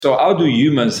So how do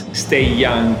humans stay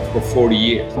young for 40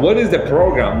 years? What is the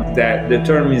program that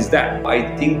determines that?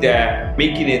 I think that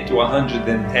making it to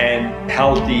 110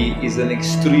 healthy is an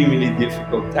extremely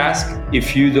difficult task.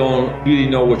 If you don't really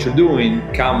know what you're doing,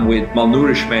 come with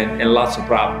malnourishment and lots of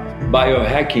problems.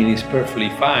 Biohacking is perfectly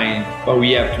fine, but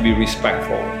we have to be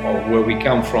respectful of where we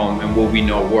come from and what we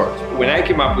know works. When I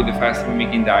came up with the fast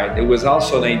mimicking diet, there was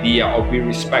also an idea of being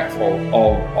respectful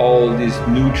of all these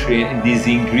nutrients, these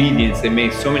ingredients that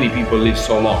make so many people live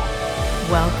so long.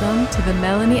 Welcome to the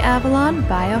Melanie Avalon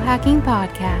Biohacking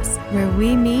Podcast, where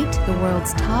we meet the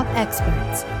world's top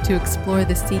experts to explore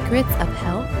the secrets of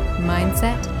health,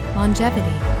 mindset, longevity,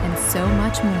 and so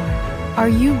much more. Are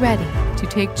you ready to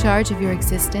take charge of your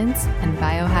existence and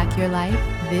biohack your life?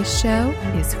 This show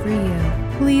is for you.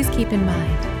 Please keep in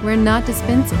mind, we're not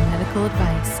dispensing medical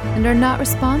advice and are not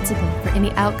responsible for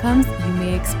any outcomes you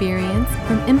may experience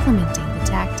from implementing the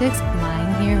tactics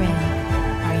lying herein.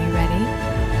 Are you ready?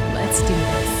 Let's do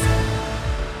this.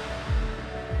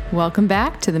 Welcome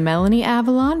back to the Melanie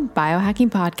Avalon Biohacking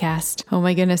Podcast. Oh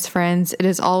my goodness, friends. It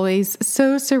is always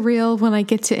so surreal when I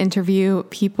get to interview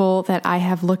people that I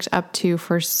have looked up to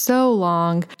for so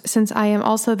long. Since I am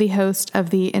also the host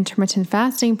of the Intermittent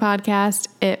Fasting podcast,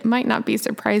 it might not be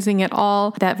surprising at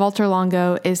all that Valter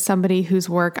Longo is somebody whose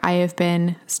work I have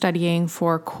been studying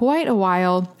for quite a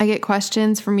while. I get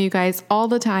questions from you guys all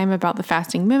the time about the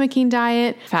fasting mimicking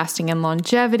diet, fasting and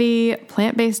longevity,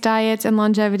 plant-based diets and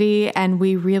longevity, and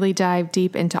we really dive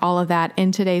deep into all of that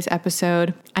in today's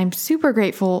episode. I'm super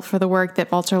grateful for the work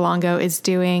that Valter Longo is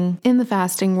doing in the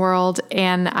fasting world,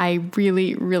 and I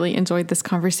really enjoyed this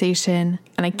conversation,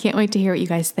 and I can't wait to hear what you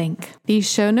guys think. The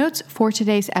show notes for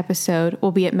today's episode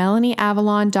will be at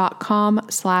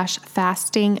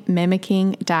melanieavalon.com/fasting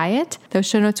mimicking diet. Those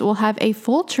show notes will have a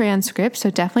full transcript, so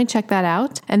definitely check that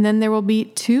out. And then there will be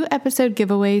 2 episode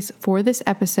giveaways for this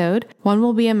episode. One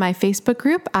will be in my Facebook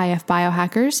group, IF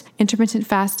Biohackers, Intermittent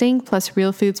Fasting plus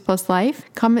Real Foods plus Life.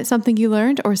 Comment something you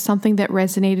learned or something that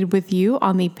resonated with you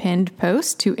on the pinned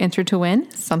post to enter to win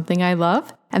something I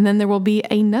love. And then there will be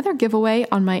another giveaway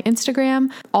on my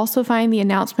Instagram. Also find the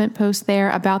announcement post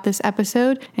there about this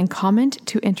episode and comment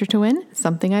to enter to win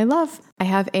something I love. I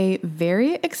have a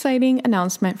very exciting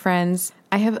announcement, friends.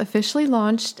 I have officially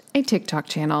launched a TikTok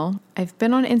channel. I've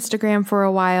been on Instagram for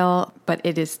a while, but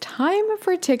it is time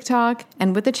for TikTok.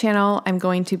 And with the channel, I'm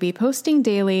going to be posting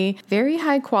daily, very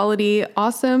high quality,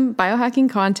 awesome biohacking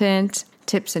content,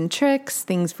 tips and tricks,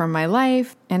 things from my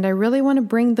life. And I really want to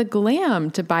bring the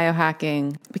glam to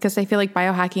biohacking because I feel like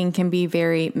biohacking can be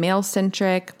very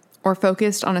male-centric or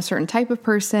focused on a certain type of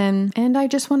person. And I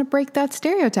just want to break that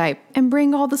stereotype and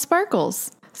bring all the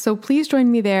sparkles. So please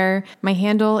join me there. My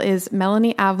handle is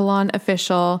Melanie Avalon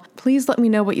Official. Please let me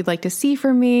know what you'd like to see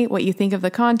from me, what you think of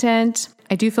the content.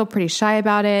 I do feel pretty shy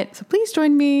about it, so please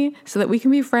join me so that we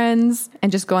can be friends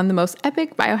and just go on the most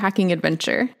epic biohacking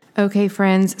adventure. Okay,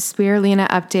 friends, spirulina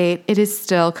update. It is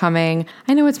still coming.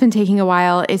 I know it's been taking a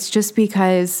while. It's just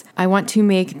because I want to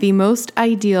make the most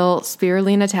ideal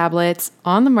spirulina tablets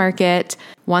on the market,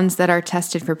 ones that are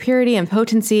tested for purity and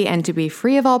potency and to be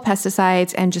free of all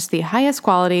pesticides and just the highest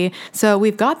quality. So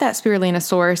we've got that spirulina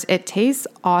source. It tastes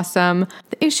awesome.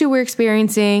 The issue we're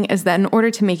experiencing is that in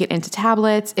order to make it into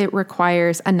tablets, it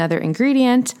requires another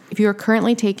ingredient. If you're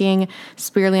currently taking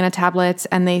spirulina tablets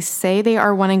and they say they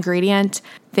are one ingredient,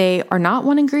 they are not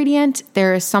one ingredient.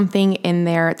 There is something in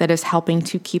there that is helping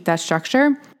to keep that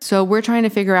structure. So we're trying to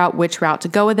figure out which route to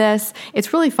go with this.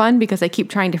 It's really fun because I keep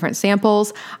trying different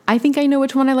samples. I think I know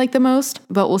which one I like the most,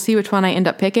 but we'll see which one I end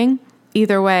up picking.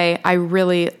 Either way, I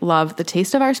really love the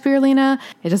taste of our spirulina.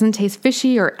 It doesn't taste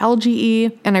fishy or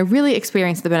algae-y, and I really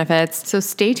experience the benefits. So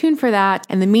stay tuned for that.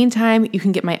 In the meantime, you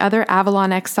can get my other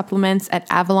Avalon X supplements at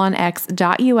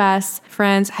avalonx.us.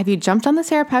 Friends, have you jumped on the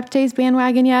serapeptase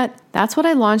bandwagon yet? That's what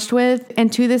I launched with,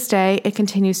 and to this day, it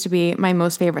continues to be my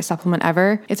most favorite supplement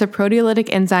ever. It's a proteolytic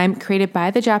enzyme created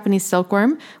by the Japanese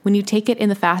silkworm. When you take it in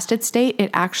the fasted state, it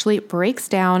actually breaks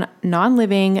down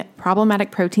non-living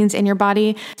problematic proteins in your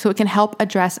body, so it can help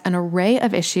address an array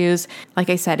of issues. Like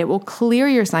I said, it will clear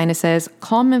your sinuses,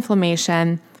 calm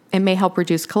inflammation. It may help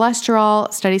reduce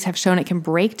cholesterol. Studies have shown it can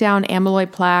break down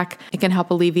amyloid plaque. It can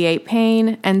help alleviate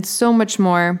pain, and so much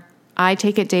more. I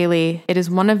take it daily. It is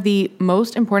one of the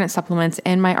most important supplements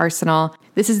in my arsenal.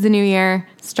 This is the new year.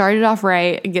 Start it off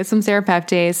right. Get some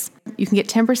serapeptase. You can get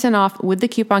 10% off with the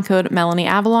coupon code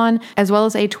MelanieAvalon, as well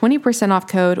as a 20% off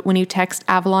code when you text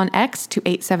Avalon X to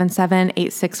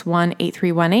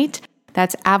 877-861-8318.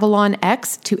 That's Avalon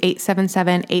X to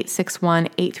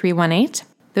 877-861-8318.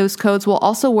 Those codes will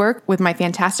also work with my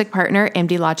fantastic partner,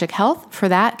 MD Logic Health. For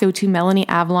that, go to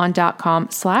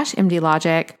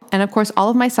melanieavalon.com/MDLogic. And of course, all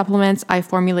of my supplements I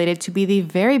formulated to be the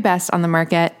very best on the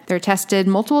market. They're tested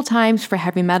multiple times for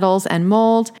heavy metals and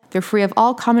mold. They're free of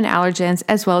all common allergens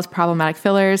as well as problematic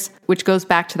fillers, which goes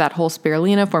back to that whole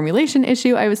spirulina formulation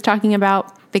issue I was talking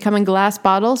about. They come in glass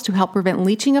bottles to help prevent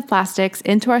leaching of plastics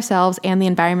into ourselves and the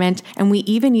environment, and we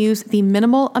even use the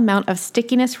minimal amount of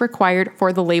stickiness required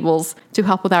for the labels to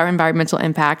help with our environmental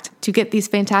impact. To get these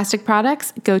fantastic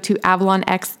products, go to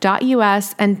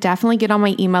avalonx.us and definitely get on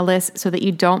my email list so that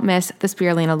you don't miss the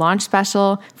spirulina launch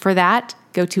special. For that,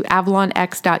 go to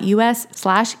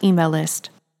avalonx.us/email list.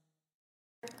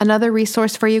 Another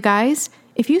resource for you guys.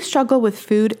 If you struggle with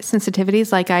food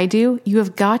sensitivities like I do, you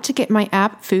have got to get my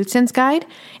app Food Sense Guide.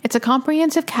 It's a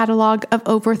comprehensive catalog of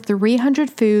over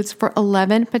 300 foods for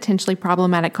 11 potentially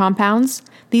problematic compounds.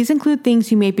 These include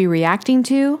things you may be reacting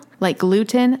to, like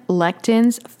gluten,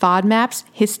 lectins, FODMAPs,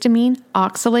 histamine,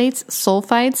 oxalates,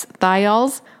 sulfites,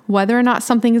 thiols, whether or not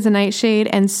something is a nightshade,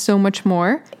 and so much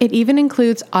more. It even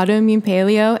includes autoimmune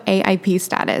paleo AIP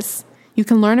status. You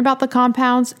can learn about the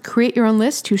compounds, create your own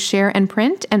list to share and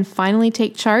print, and finally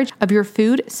take charge of your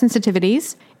food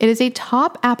sensitivities. It is a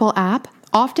top Apple app,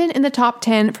 often in the top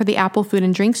 10 for the Apple food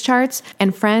and drinks charts.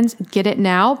 And friends, get it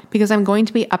now because I'm going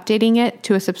to be updating it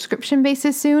to a subscription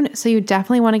basis soon. So you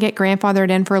definitely want to get grandfathered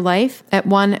in for life at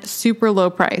one super low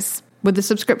price. With the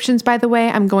subscriptions, by the way,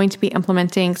 I'm going to be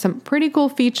implementing some pretty cool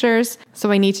features,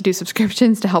 so I need to do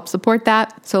subscriptions to help support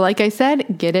that. So like I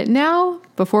said, get it now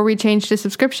before we change to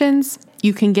subscriptions.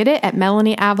 You can get it at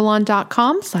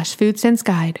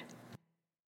melanieavalon.com/foodsenseguide.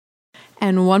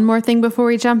 And one more thing before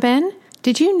we jump in.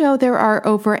 Did you know there are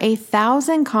over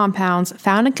 1,000 compounds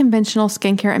found in conventional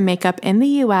skincare and makeup in the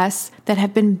US that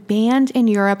have been banned in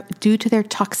Europe due to their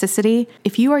toxicity?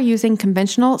 If you are using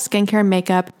conventional skincare and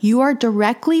makeup, you are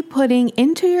directly putting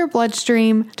into your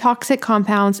bloodstream toxic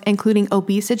compounds, including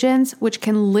obesogens, which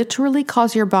can literally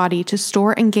cause your body to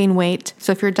store and gain weight.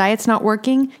 So if your diet's not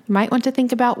working, you might want to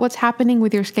think about what's happening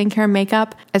with your skincare and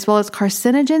makeup, as well as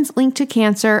carcinogens linked to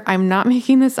cancer. I'm not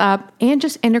making this up, and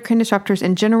just endocrine disruptors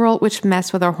in general, which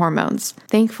mess with our hormones.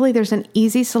 Thankfully, there's an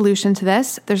easy solution to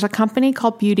this. There's a company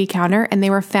called Beauty Counter, and they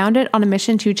were founded on a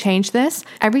mission to change this.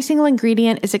 Every single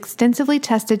ingredient is extensively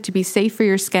tested to be safe for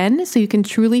your skin, so you can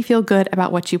truly feel good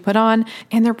about what you put on,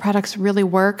 and their products really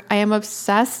work. I am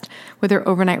obsessed with their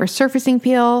overnight resurfacing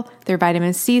peel, their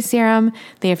vitamin C serum.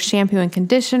 They have shampoo and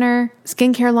conditioner,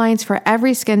 skincare lines for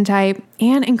every skin type,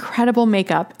 and incredible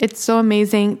makeup. It's so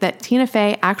amazing that Tina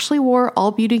Fey actually wore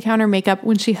all Beauty Counter makeup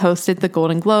when she hosted the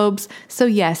Golden Globes. So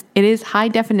yes, it is high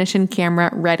definition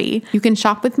camera ready. You can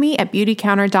shop with me at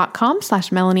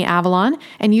beautycounter.com/MelanieAvalon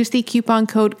and use the coupon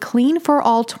code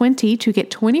CLEANFORALL20 to get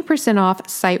 20% off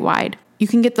site-wide. You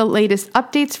can get the latest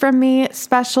updates from me,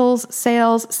 specials,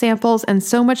 sales, samples, and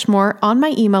so much more on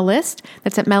my email list.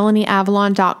 That's at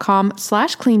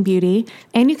melanieavalon.com/cleanbeauty.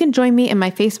 And you can join me in my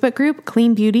Facebook group,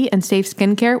 Clean Beauty and Safe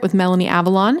Skincare with Melanie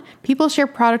Avalon. People share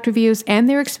product reviews and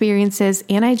their experiences,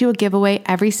 and I do a giveaway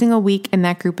every single week in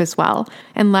that group as well.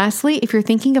 And lastly, if you're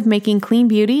thinking of making clean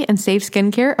beauty and safe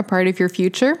skincare a part of your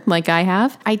future, like I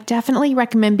have, I definitely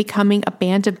recommend becoming a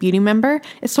Band of Beauty member.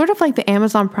 It's sort of like the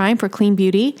Amazon Prime for clean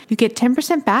beauty. You get 10%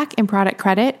 back in product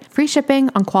credit, free shipping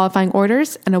on qualifying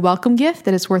orders, and a welcome gift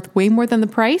that is worth way more than the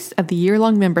price of the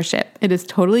year-long membership. It is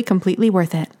totally, completely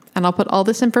worth it. And I'll put all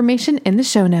this information in the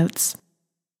show notes.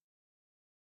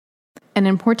 An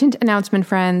important announcement,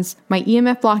 friends. My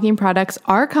EMF blocking products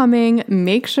are coming.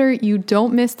 Make sure you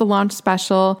don't miss the launch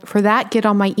special. For that, get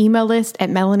on my email list at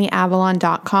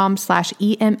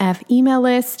melanieavalon.com/EMF email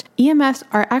list. EMFs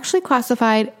are actually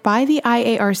classified by the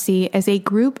IARC as a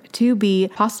group 2B,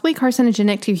 possibly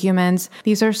carcinogenic to humans.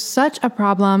 These are such a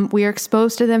problem. We are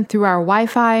exposed to them through our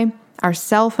Wi-Fi, our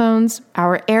cell phones,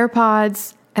 our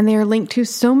AirPods, and they are linked to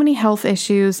so many health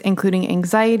issues, including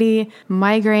anxiety,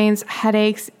 migraines,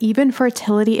 headaches, even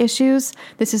fertility issues.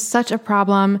 This is such a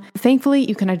problem. Thankfully,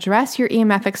 you can address your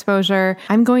EMF exposure.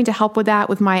 I'm going to help with that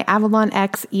with my Avalon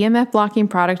X EMF blocking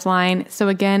product line. So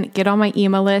again, get on my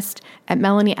email list at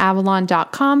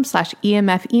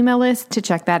melanieavalon.com/EMF email list to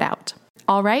check that out.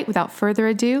 All right, without further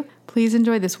ado, please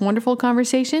enjoy this wonderful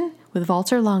conversation with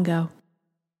Valter Longo.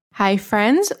 Hi,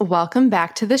 friends. Welcome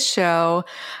back to the show.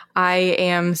 I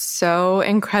am so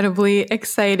incredibly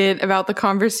excited about the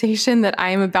conversation that I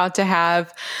am about to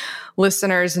have.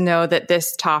 Listeners know that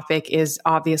this topic is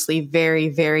obviously very,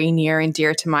 very near and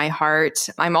dear to my heart.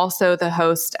 I'm also the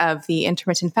host of the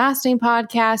Intermittent Fasting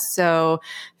podcast, so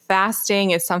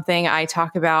fasting is something I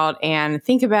talk about and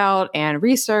think about and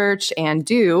research and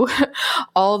do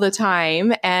all the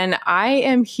time. And I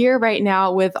am here right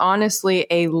now with honestly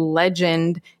a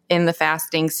legend in the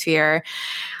fasting sphere.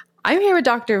 I'm here with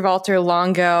Dr. Valter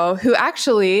Longo, who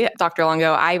actually, Dr.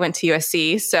 Longo, I went to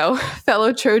USC, so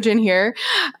fellow Trojan here,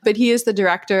 but he is the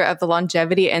director of the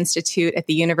Longevity Institute at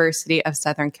the University of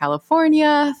Southern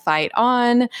California, Fight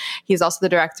On. He's also the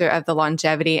director of the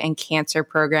Longevity and Cancer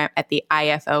Program at the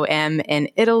IFOM in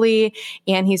Italy,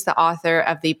 and he's the author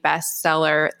of the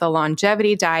bestseller, The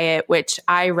Longevity Diet, which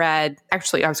I read,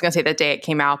 actually, I was going to say the day it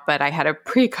came out, but I had a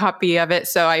pre-copy of it,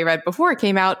 so I read before it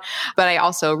came out, but I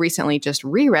also recently just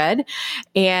reread.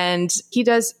 And he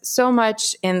does so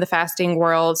much in the fasting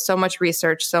world, so much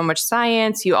research, so much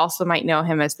science. You also might know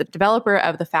him as the developer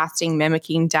of the fasting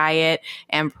mimicking diet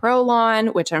and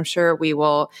Prolon, which I'm sure we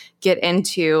will get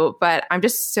into. But I'm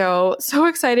just so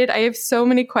excited. I have so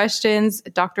many questions.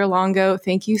 Dr. Longo,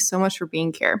 thank you so much for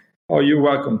being here. Oh, you're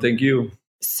welcome. Thank you.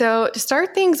 So to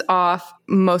start things off,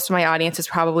 most of my audience is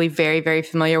probably very, very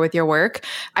familiar with your work.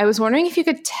 I was wondering if you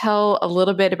could tell a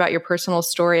little bit about your personal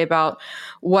story about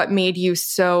what made you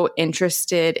so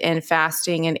interested in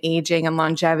fasting and aging and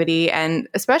longevity. And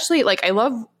especially, like, I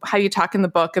love how you talk in the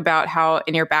book about how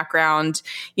in your background,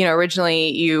 you know, originally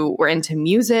you were into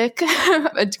music,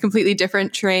 a completely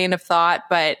different train of thought,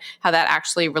 but how that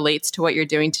actually relates to what you're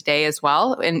doing today as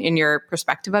well in your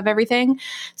perspective of everything.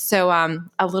 So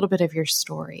a little bit of your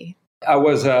story. I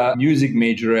was a music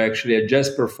major, actually, a jazz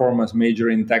performance major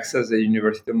in Texas, at the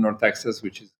University of North Texas,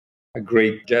 which is a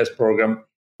great jazz program.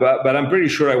 But I'm pretty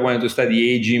sure I wanted to study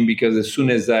aging because as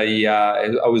soon as I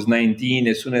was 19,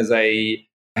 as soon as I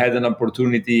had an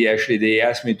opportunity, actually, they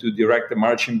asked me to direct a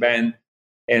marching band,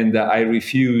 and I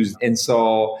refused. And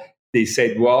so they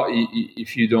said, well,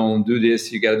 if you don't do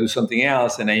this, you got to do something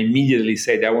else. And I immediately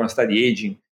said, I want to study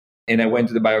aging. And I went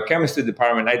to the biochemistry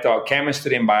department. I thought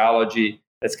chemistry and biology,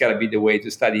 that's got to be the way to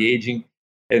study aging.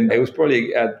 And it was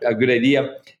probably a good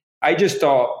idea. I just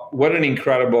thought, what an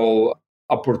incredible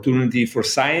opportunity for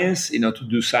science, you know, to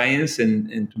do science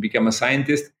and to become a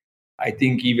scientist. I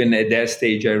think even at that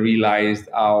stage, I realized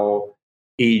how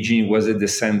aging was at the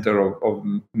center of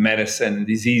medicine,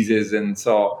 diseases. And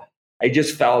so I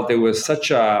just felt it was such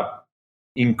a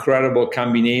incredible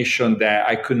combination that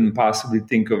I couldn't possibly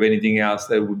think of anything else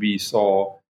that would be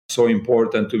so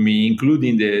important to me,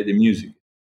 including the music.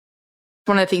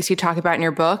 One of the things you talk about in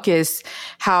your book is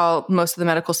how most of the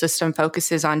medical system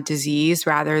focuses on disease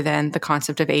rather than the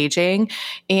concept of aging.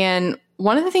 And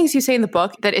one of the things you say in the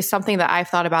book that is something that I've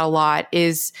thought about a lot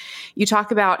is you talk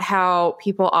about how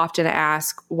people often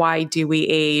ask, why do we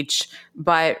age?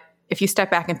 But if you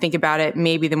step back and think about it,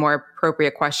 maybe the more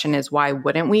appropriate question is, why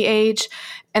wouldn't we age?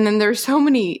 And then there's so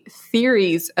many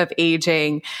theories of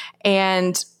aging.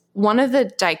 And one of the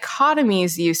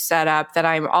dichotomies you set up that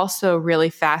I'm also really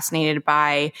fascinated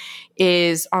by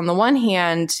is, on the one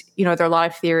hand, you know, there are a lot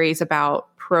of theories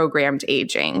about programmed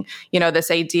aging. You know, this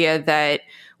idea that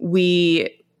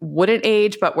we wouldn't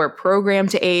age, but we're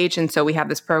programmed to age. And so we have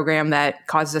this program that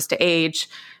causes us to age.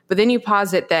 But then you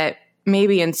posit that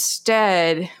maybe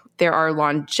instead there are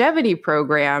longevity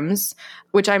programs,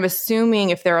 which I'm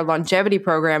assuming if there are longevity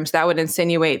programs, that would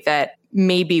insinuate that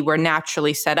maybe we're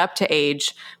naturally set up to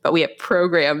age, but we have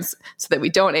programs so that we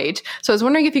don't age. So I was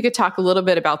wondering if you could talk a little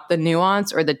bit about the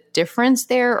nuance or the difference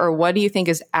there, or what do you think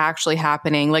is actually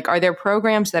happening? Like, are there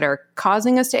programs that are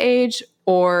causing us to age,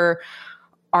 or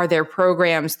are there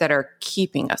programs that are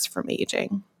keeping us from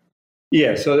aging?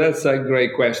 Yeah, so that's a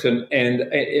great question.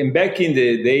 And back in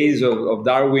the days of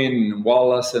Darwin,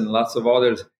 Wallace, and lots of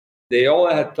others, they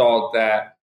all had thought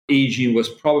that aging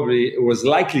was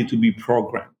likely to be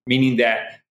programmed, meaning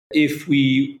that if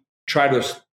we try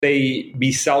to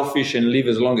be selfish and live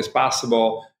as long as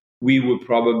possible, we would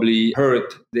probably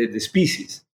hurt the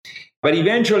species. But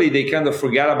eventually they kind of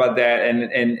forgot about that,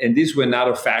 and this went out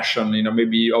of fashion, you know,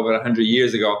 maybe over 100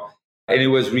 years ago. And it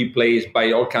was replaced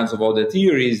by all kinds of other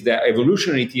theories, that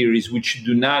evolutionary theories, which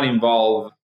do not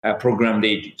involve programmed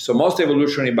aging. So most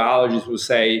evolutionary biologists will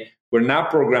say we're not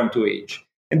programmed to age.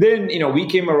 And then, you know, we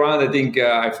came around, I think,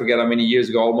 I forget how many years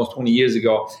ago, almost 20 years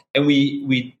ago, and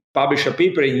we published a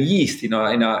paper in yeast, you know,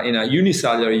 in a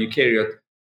unicellular eukaryote,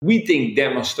 we think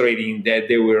demonstrating that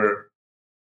they were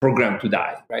programmed to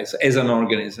die, right, so as an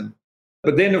organism.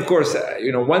 But then, of course,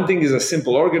 you know, one thing is a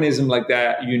simple organism like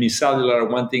that, unicellular,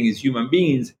 one thing is human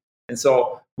beings. And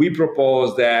so we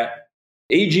propose that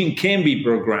aging can be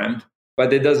programmed, but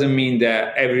that doesn't mean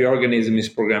that every organism is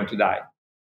programmed to die,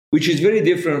 which is very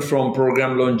different from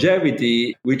programmed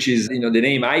longevity, which is, you know, the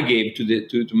name I gave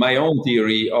to my own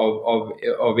theory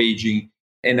of aging.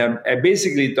 And I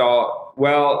basically thought,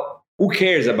 well, who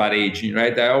cares about aging,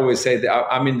 right? I always say that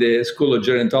I'm in the school of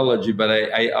gerontology, but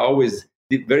I always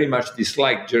very much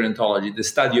dislike gerontology, the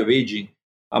study of aging.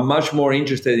 I'm much more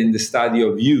interested in the study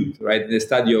of youth, right? The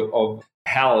study of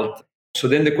health. So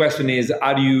then the question is,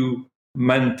 how do you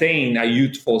maintain a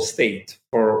youthful state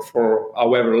for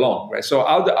however long, right? So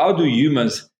how do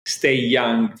humans stay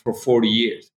young for 40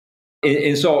 years?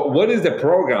 And so what is the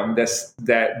program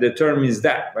that determines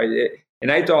that, right?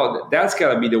 And I thought that's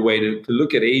got to be the way to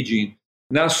look at aging,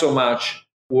 not so much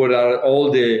what are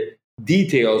all the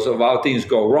details of how things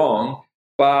go wrong,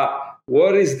 but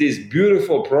what is this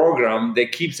beautiful program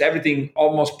that keeps everything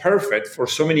almost perfect for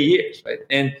so many years, right?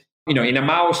 And, in a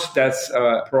mouse, that's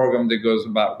a program that goes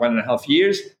about 1.5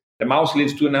 years. The mouse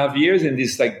lives 2.5 years, and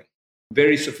this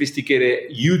very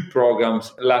sophisticated youth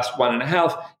programs last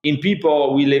 1.5. In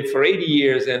people, we live for 80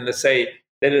 years, and let's say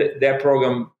that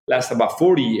program lasts about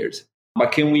 40 years.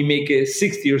 But can we make it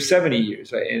 60 or 70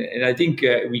 years? Right? And I think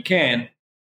we can,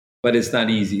 but it's not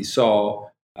easy.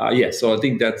 So, so I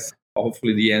think that's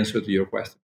hopefully the answer to your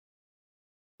question.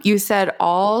 You said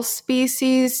all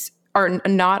species, or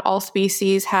not all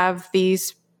species, have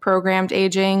these programmed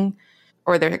aging,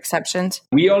 or there are exceptions?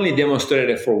 We only demonstrated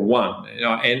it for one,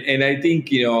 and I think,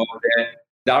 that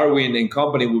Darwin and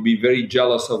company would be very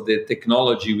jealous of the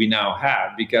technology we now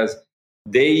have, because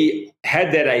they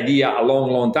had that idea a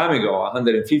long, long time ago,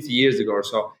 150 years ago or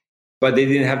so, but they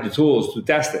didn't have the tools to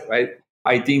test it, right?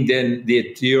 I think then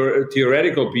the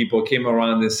theoretical people came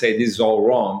around and say this is all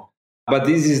wrong. But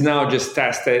this is now just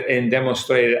tested and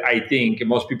demonstrated, I think, and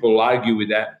most people will argue with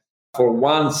that, for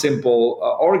one simple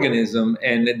organism.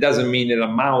 And it doesn't mean that a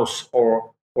mouse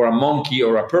or a monkey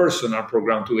or a person are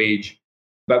programmed to age.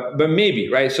 But maybe,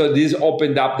 right? So this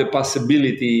opened up the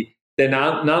possibility that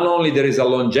not only there is a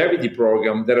longevity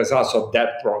program, there is also a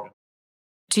death program.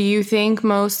 Do you think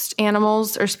most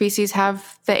animals or species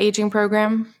have the aging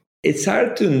program? It's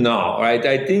hard to know, right?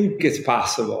 I think it's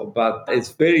possible, but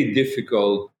it's very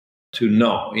difficult to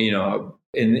know,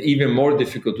 and even more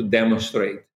difficult to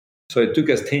demonstrate. So it took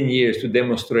us 10 years to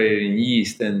demonstrate it in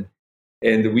yeast, and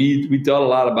we thought a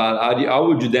lot about how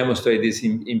would you demonstrate this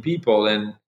in people,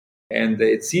 and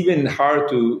it's even hard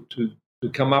to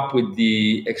come up with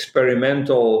the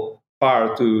experimental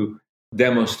part to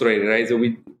demonstrate it, right? So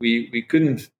we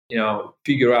couldn't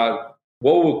figure out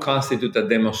what would constitute a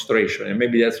demonstration, and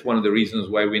maybe that's one of the reasons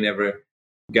why we never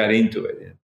got into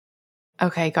it.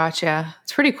 Okay, gotcha.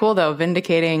 It's pretty cool, though,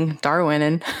 vindicating Darwin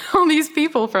and all these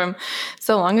people from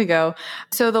so long ago.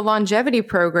 So the longevity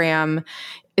program,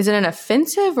 is it an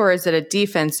offensive or is it a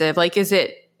defensive? Is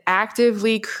it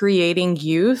actively creating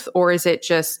youth, or is it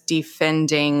just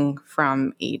defending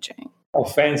from aging?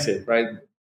 Offensive, right?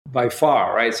 By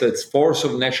far, right? So it's force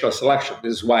of natural selection.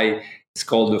 This is why it's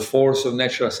called the force of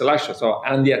natural selection. So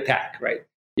on the attack, right?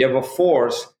 You have a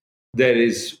force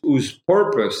whose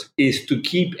purpose is to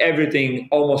keep everything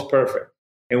almost perfect.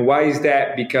 And why is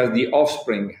that? Because the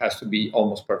offspring has to be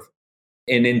almost perfect.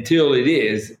 And until it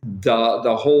is,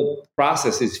 the whole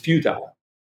process is futile.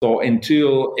 So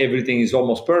until everything is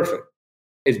almost perfect,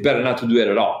 it's better not to do it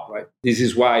at all, right? This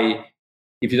is why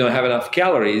if you don't have enough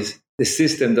calories, the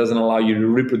system doesn't allow you to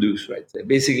reproduce, right? So it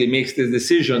basically makes the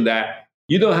decision that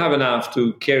you don't have enough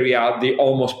to carry out the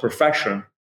almost perfection.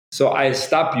 So I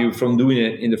stop you from doing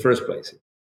it in the first place.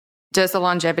 Does the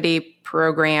longevity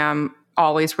program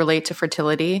always relate to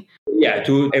fertility? Yeah,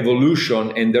 to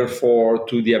evolution, and therefore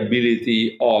to the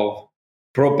ability of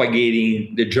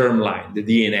propagating the germline, the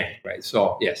DNA, right?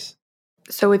 So, yes.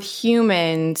 So with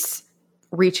humans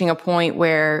reaching a point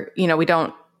where, we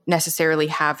don't necessarily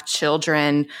have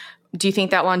children, do you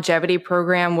think that longevity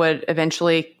program would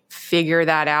eventually figure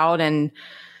that out and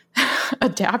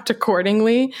adapt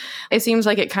accordingly? It seems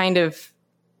like it kind of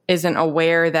isn't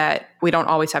aware that we don't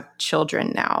always have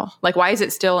children now. Why is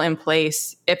it still in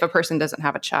place if a person doesn't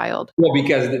have a child? Well,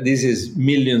 because this is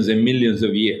millions and millions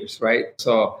of years, right?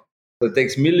 So it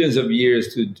takes millions of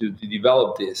years to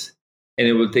develop this, and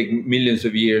it will take millions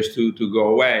of years to go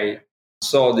away.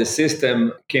 So the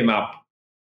system came up,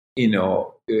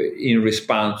 in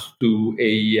response to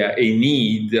a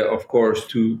need, of course,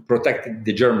 to protect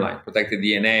the germline, protect the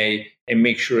DNA, and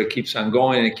make sure it keeps on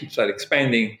going and it keeps on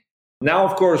expanding. Now,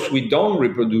 of course, we don't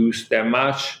reproduce that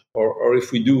much, or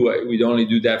if we do, we'd only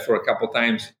do that for a couple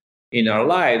times in our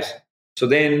lives. So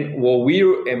then what we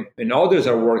and others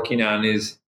are working on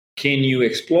is, can you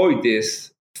exploit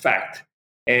this fact?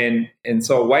 And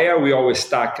so why are we always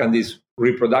stuck on this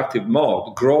reproductive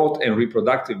mode, growth and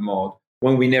reproductive mode,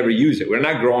 when we never use it? We're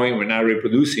not growing, we're not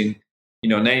reproducing,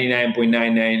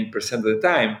 99.99% of the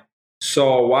time.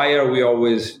 So why are we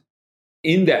always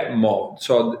in that mode.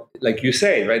 So like you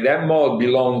say, right, that mode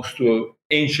belongs to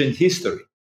ancient history.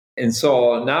 And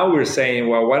so now we're saying,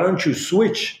 well, why don't you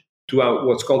switch to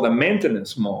what's called a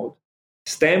maintenance mode,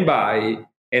 stand by,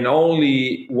 and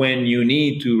only when you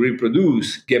need to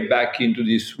reproduce, get back into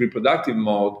this reproductive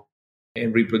mode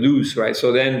and reproduce, right?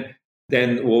 So then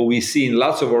what we see in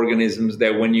lots of organisms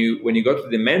that when you go to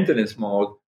the maintenance mode,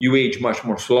 you age much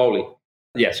more slowly.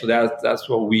 Yeah, so that's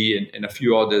what we and a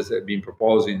few others have been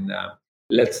proposing.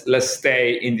 Let's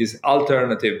stay in this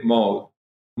alternative mode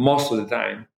most of the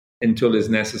time until it's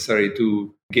necessary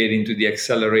to get into the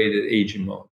accelerated aging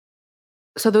mode.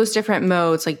 So those different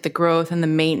modes, like the growth and the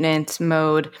maintenance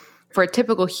mode, for a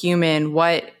typical human,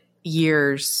 what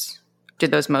years do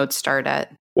those modes start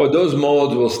at? Well, those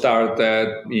modes will start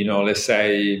at, let's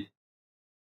say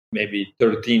maybe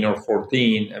 13 or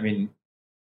 14. I mean,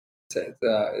 it's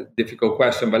a difficult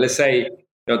question, but let's say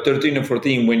 13 or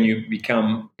 14 when you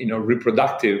become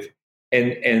reproductive,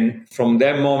 and from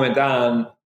that moment on,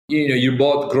 you're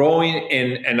both growing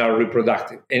and are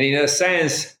reproductive, and in a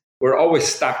sense we're always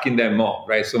stuck in that mode,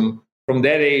 right? So from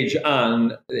that age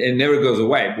on, it never goes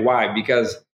away. Why?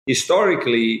 Because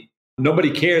historically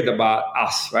nobody cared about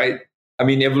us, right? I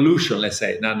mean, evolution, let's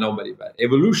say, not nobody, but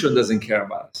evolution doesn't care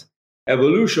about us.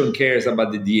 Evolution cares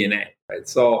about the DNA, right?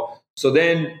 So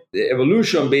then the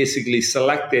evolution basically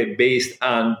selected based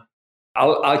on,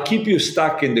 I'll keep you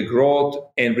stuck in the growth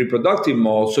and reproductive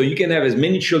mode so you can have as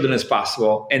many children as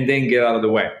possible and then get out of the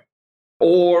way.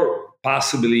 Or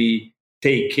possibly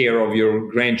take care of your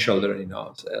grandchildren,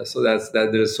 So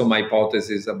there's some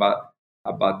hypothesis about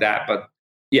that. But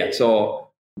yeah, so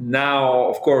now,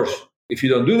 of course, if you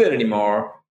don't do that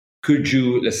anymore, could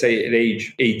you, let's say at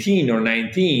age 18 or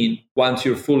 19, once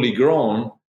you're fully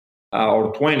grown,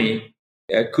 or 20,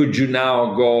 could you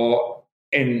now go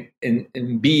and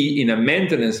be in a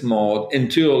maintenance mode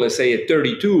until, let's say, at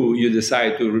 32, you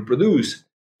decide to reproduce?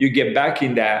 You get back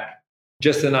in that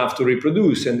just enough to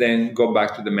reproduce and then go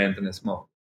back to the maintenance mode.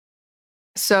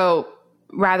 So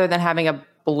rather than having a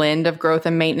blend of growth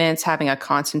and maintenance, having a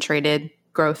concentrated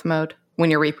growth mode when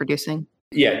you're reproducing?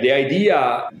 Yeah, the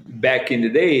idea back in the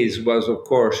days was, of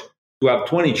course, to have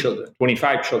 20 children,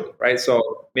 25 children, right?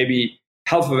 So maybe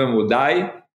half of them would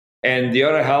die, and the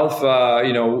other half,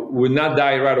 would not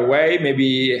die right away.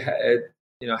 Maybe,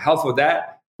 half of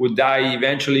that would die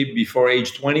eventually before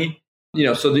age 20.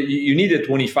 So you needed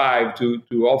 25 to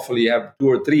hopefully have 2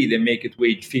 or 3 that make it to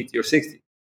age 50 or 60.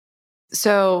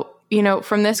 So,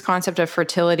 from this concept of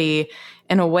fertility,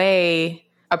 in a way,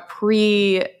 a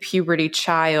pre-puberty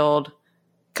child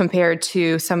compared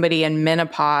to somebody in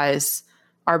menopause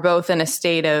are both in a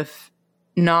state of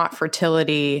not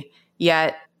fertility,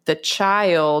 yet the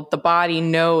child, the body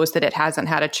knows that it hasn't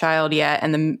had a child yet.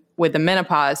 And with the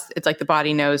menopause, it's like the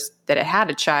body knows that it had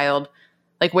a child.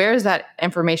 Like, where is that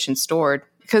information stored?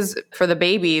 Because for the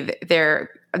baby, they're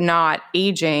not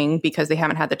aging because they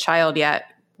haven't had the child yet.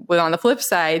 But on the flip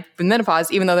side, with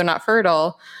menopause, even though they're not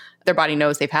fertile, their body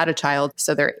knows they've had a child,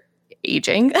 so they're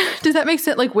aging. Does that make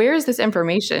sense? Like, where is this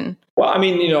information? Well, I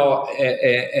mean,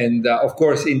 of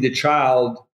course, in the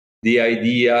child, the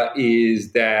idea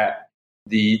is that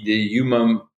the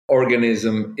human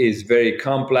organism is very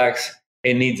complex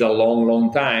and needs a long,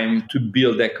 long time to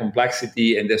build that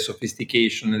complexity and that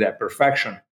sophistication and that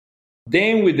perfection.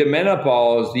 Then with the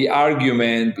menopause, the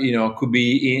argument, could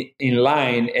be in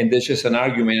line, and that's just an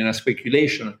argument and a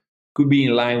speculation, could be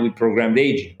in line with programmed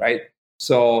aging, right?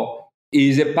 So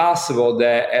is it possible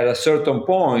that at a certain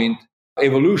point,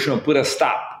 evolution put a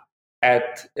stop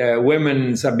at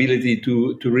women's ability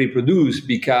to reproduce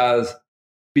because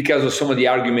of some of the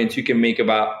arguments you can make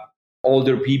about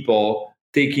older people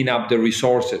taking up the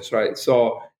resources, right?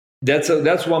 So that's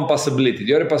one possibility.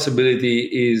 The other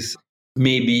possibility is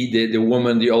maybe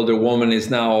the older woman is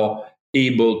now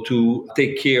able to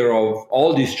take care of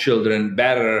all these children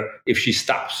better if she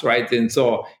stops, right? And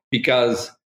so because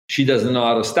she doesn't know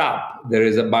how to stop, there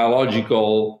is a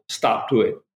biological stop to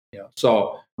it.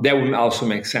 So that would also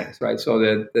make sense, right? So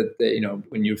that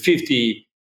when you're 50,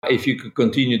 if you could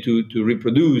continue to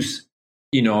reproduce,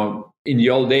 in the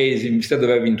old days, instead of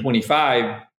having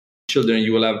 25 children,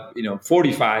 you will have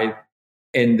 45.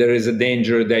 And there is a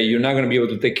danger that you're not going to be able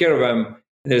to take care of them.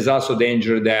 There's also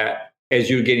danger that as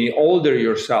you're getting older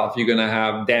yourself, you're going to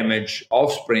have damaged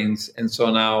offsprings. And so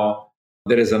now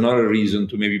there is another reason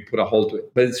to maybe put a halt to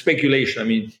it. But it's speculation. I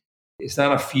mean, it's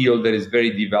not a field that is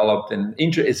very developed, and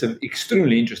it's an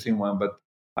extremely interesting one, but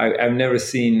I've never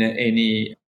seen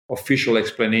any official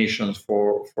explanations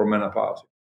for menopause.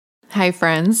 Hi,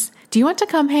 friends. Do you want to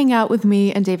come hang out with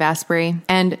me and Dave Asprey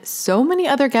and so many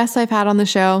other guests I've had on the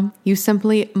show? You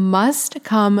simply must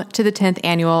come to the 10th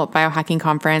Annual Biohacking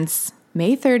Conference,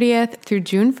 May 30th through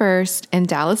June 1st in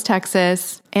Dallas,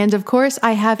 Texas. And of course,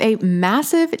 I have a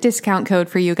massive discount code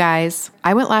for you guys.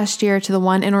 I went last year to the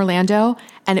one in Orlando,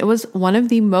 and it was one of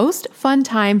the most fun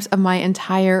times of my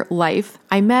entire life.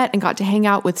 I met and got to hang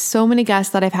out with so many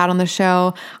guests that I've had on the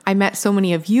show. I met so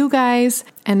many of you guys.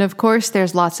 And of course,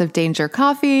 there's lots of Danger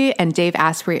coffee and Dave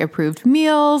Asprey approved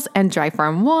meals and dry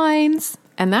farm wines.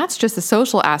 And that's just the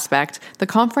social aspect. The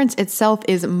conference itself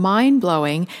is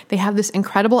mind-blowing. They have this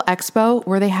incredible expo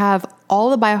where they have all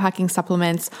the biohacking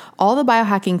supplements, all the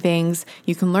biohacking things.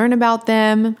 You can learn about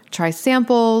them, try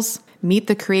samples, meet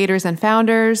the creators and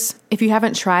founders. If you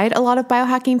haven't tried a lot of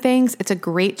biohacking things, it's a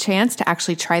great chance to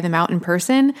actually try them out in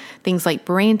person. Things like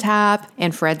brain tap,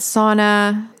 infrared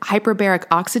sauna, hyperbaric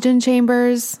oxygen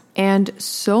chambers, and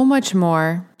so much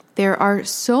more. There are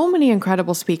so many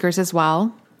incredible speakers as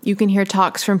well. You can hear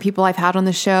talks from people I've had on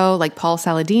the show like Paul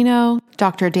Saladino,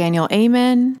 Dr. Daniel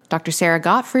Amen, Dr. Sarah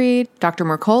Gottfried, Dr.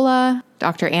 Mercola,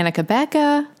 Dr. Annika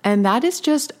Becca, and that is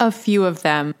just a few of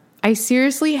them. I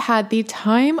seriously had the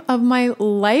time of my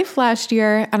life last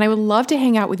year, and I would love to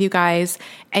hang out with you guys.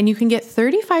 And you can get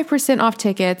 35% off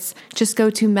tickets. Just go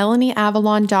to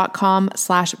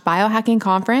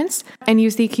melanieavalon.com/biohackingconference and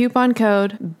use the coupon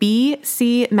code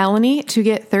BCMelanie to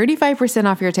get 35%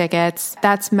 off your tickets.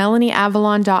 That's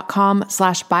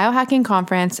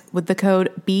melanieavalon.com/biohackingconference with the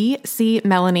code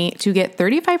BCMelanie to get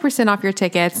 35% off your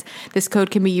tickets. This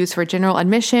code can be used for general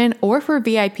admission or for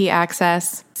VIP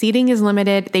access. Seating is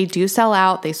limited. They do sell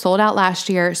out. They sold out last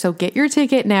year, so get your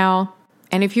ticket now.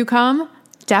 And if you come,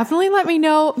 definitely let me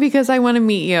know because I want to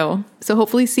meet you. So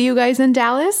hopefully see you guys in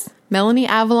Dallas.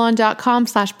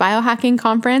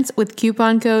 melanieavalon.com/biohackingconference with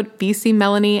coupon code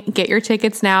BCMelanie. Get your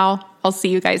tickets now. I'll see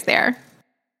you guys there.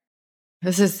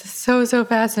 This is so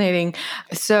fascinating.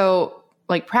 So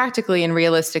practically and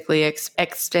realistically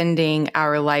extending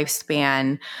our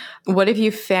lifespan, what have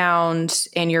you found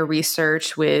in your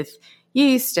research with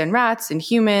yeast and rats and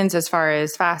humans as far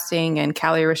as fasting and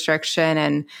calorie restriction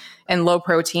and low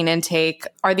protein intake?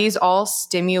 Are these all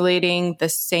stimulating the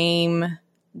same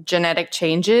genetic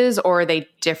changes, or are they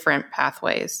different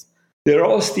pathways? They're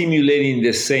all stimulating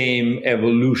the same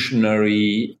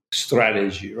evolutionary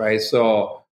strategy, right?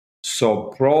 So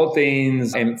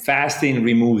proteins and fasting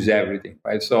removes everything,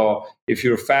 right? So if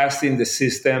you're fasting, the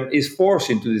system is forced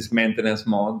into this maintenance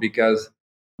mode because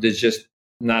there's just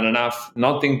not enough,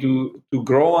 nothing to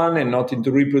grow on and nothing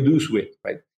to reproduce with,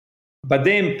 right? But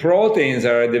then proteins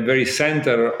are at the very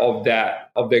center of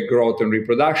that, of the growth and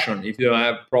reproduction. If you don't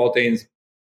have proteins,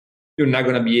 you're not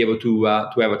going to be able to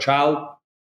have a child.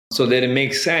 So then it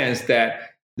makes sense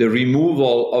that the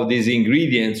removal of these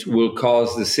ingredients will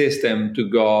cause the system to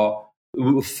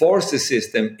will force the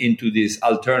system into this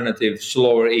alternative,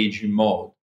 slower aging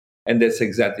mode. And that's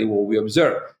exactly what we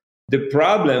observe. The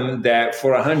problem that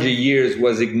for 100 years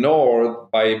was ignored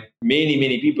by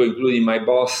many people, including my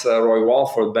boss, Roy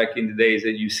Walford, back in the days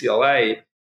at UCLA,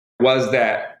 was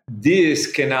that this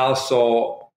can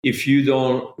also, if you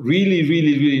don't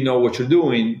really know what you're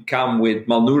doing, come with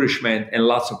malnourishment and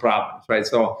lots of problems, right?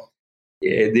 So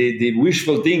the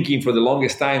wishful thinking for the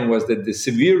longest time was that the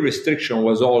severe restriction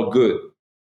was all good.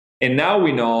 And now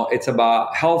we know it's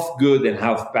about health good and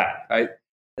health bad, right?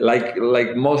 Like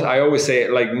most, I always say,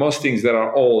 like most things that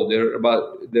are old,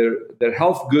 they're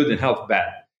health good and health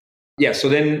bad. Yeah. So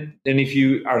then if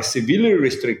you are severely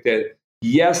restricted,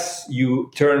 yes,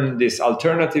 you turn this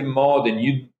alternative mode and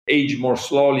you age more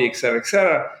slowly, et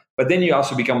cetera, but then you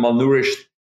also become malnourished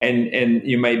and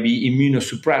you might be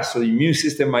immunosuppressed. So the immune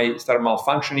system might start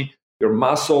malfunctioning. Your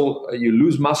muscle, you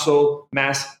lose muscle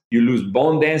mass, you lose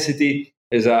bone density.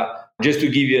 Just to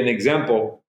give you an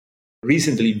example,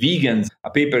 recently, vegans, a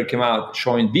paper came out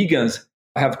showing vegans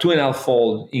have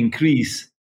 2.5-fold increase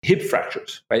hip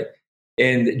fractures, right?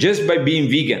 And just by being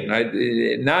vegan, right?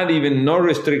 No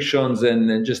restrictions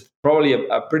and just probably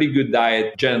a pretty good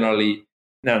diet generally.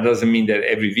 Now, it doesn't mean that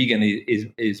every vegan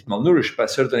is malnourished, but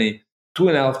certainly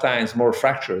 2.5 times more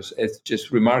fractures. It's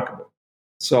just remarkable.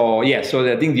 So I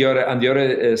think on the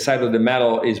other side of the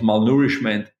medal is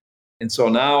malnourishment. And so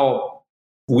now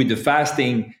with the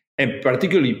fasting, and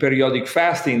particularly periodic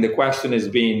fasting, the question has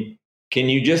been, can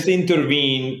you just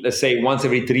intervene, let's say, once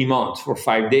every 3 months for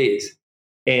 5 days?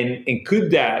 And could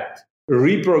that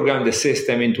reprogram the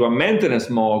system into a maintenance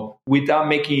mode without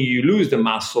making you lose the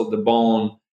muscle, the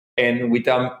bone, and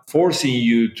without forcing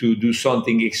you to do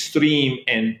something extreme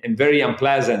and very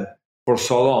unpleasant for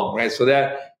so long, right? So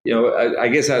that I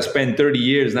guess I spent 30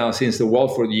 years now since the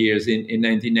Walford years in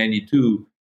 1992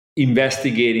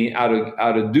 investigating how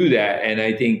to do that. And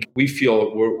I think we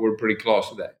feel we're pretty close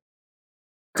to that.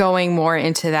 Going more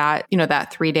into that,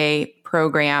 that 3-day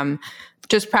program,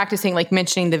 just practicing, like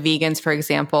mentioning the vegans, for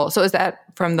example. So is that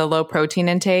from the low protein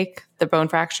intake, the bone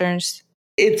fractures?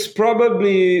 It's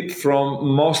probably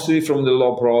mostly from the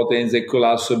low proteins. It could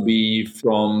also be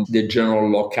from the general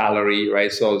low calorie,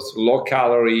 right? So it's low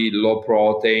calorie, low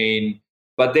protein,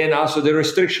 but then also the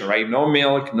restriction, right? No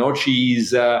milk, no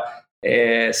cheese. So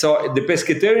the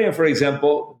pescatarian, for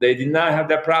example, they did not have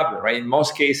that problem, right? In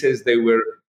most cases, they were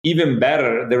even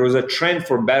better. There was a trend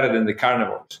for better than the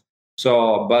carnivores.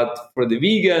 So, but for the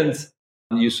vegans,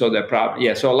 you saw that problem.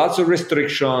 Yeah, so lots of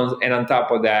restrictions. And on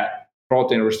top of that,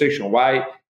 protein restriction. Why?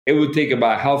 It would take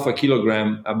about half a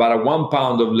kilogram, about 1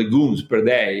 pound of legumes per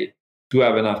day to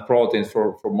have enough protein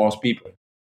for most people.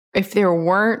 If there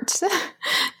weren't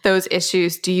those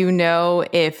issues, do you know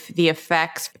if the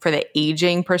effects for the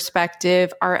aging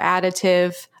perspective are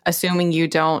additive, assuming you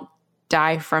don't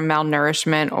die from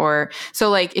malnourishment? Or so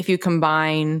like if you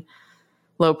combine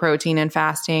low protein and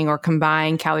fasting or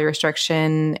combine calorie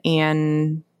restriction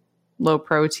and low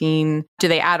protein, do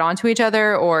they add on to each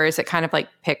other, or is it kind of like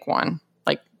pick one,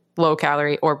 like low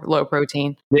calorie or low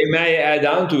protein? They may add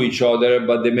on to each other,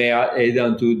 but they may add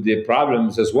on to the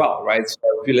problems as well, right? So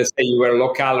if let's say you were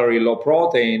low calorie, low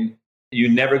protein,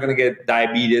 you're never going to get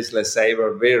diabetes, let's say,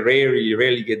 or very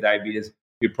rarely get diabetes.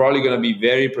 You're probably going to be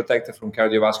very protected from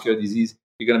cardiovascular disease.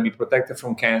 You're going to be protected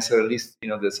from cancer, at least,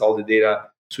 that's all the data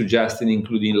suggesting,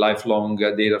 including lifelong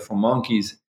data from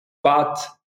monkeys. But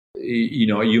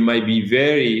you might be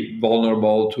very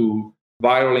vulnerable to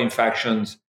viral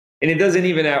infections. And it doesn't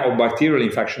even have, or bacterial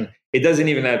infection. It doesn't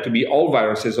even have to be all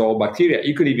viruses or all bacteria.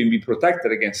 You could even be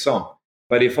protected against some.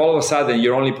 But if all of a sudden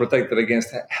you're only protected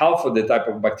against half of the type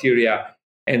of bacteria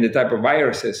and the type of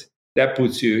viruses, that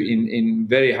puts you in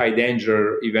very high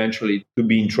danger eventually to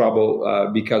be in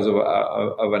trouble because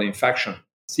of an infection.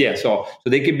 Yeah, so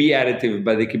they could be additive,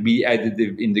 but they could be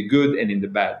additive in the good and in the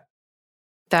bad.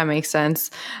 That makes sense.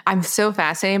 I'm so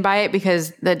fascinated by it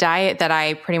because the diet that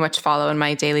I pretty much follow in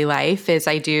my daily life is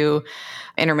I do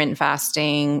intermittent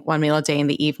fasting, 1 meal a day in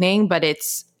the evening, but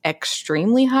it's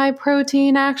extremely high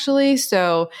protein actually.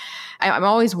 So I'm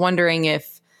always wondering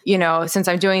if, since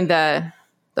I'm doing the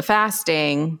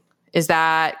fasting, is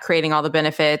that creating all the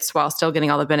benefits while still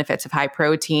getting all the benefits of high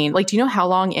protein? Like, do you know how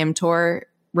long mTOR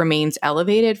remains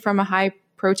elevated from a high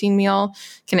protein meal?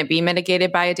 Can it be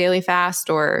mitigated by a daily fast,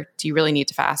 or do you really need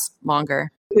to fast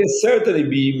longer? It certainly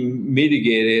be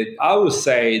mitigated. I would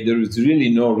say there is really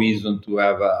no reason to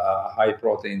have a high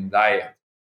protein diet.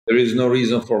 There is no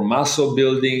reason for muscle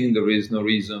building. There is no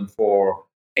reason for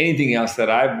anything else that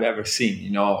I've ever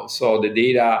seen. So the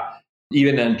data,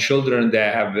 even in children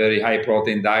that have very high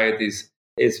protein diet,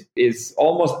 is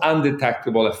almost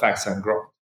undetectable effects on growth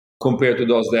compared to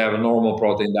those that have a normal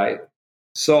protein diet.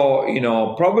 So,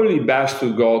 probably best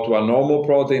to go to a normal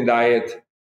protein diet,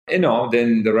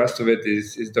 then the rest of it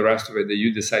is the rest of it that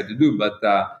you decide to do.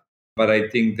 But I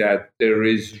think that there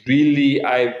is really,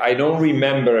 I don't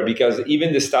remember, because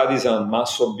even the studies on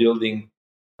muscle building,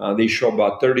 they show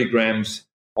about 30 grams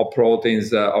of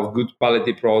proteins, of good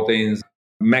quality proteins,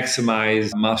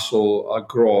 maximize muscle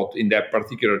growth in that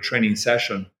particular training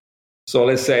session. So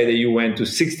let's say that you went to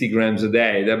 60 grams a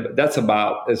day. That's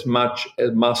about as much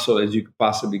muscle as you could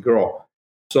possibly grow.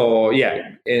 So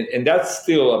yeah, and that's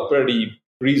still a pretty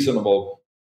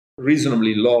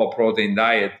reasonably low protein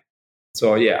diet.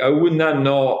 So yeah, I would not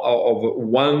know of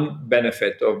one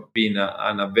benefit of being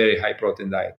on a very high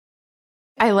protein diet.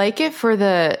 I like it for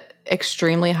the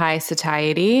extremely high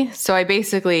satiety. So I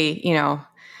basically,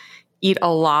 eat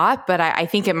a lot, but I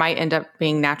think it might end up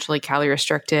being naturally calorie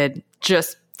restricted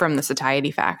just from the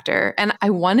satiety factor. And I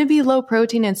want to be low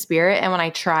protein in spirit. And when I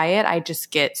try it, I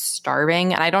just get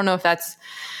starving. And I don't know if that's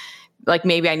like,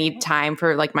 maybe I need time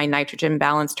for like my nitrogen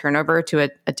balance turnover to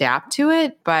adapt to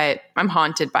it, but I'm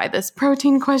haunted by this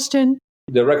protein question.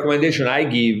 The recommendation I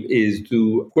give is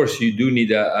of course, you do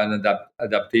need an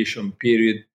adaptation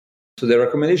period. So the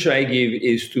recommendation I give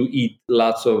is to eat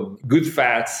lots of good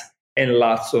fats and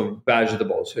lots of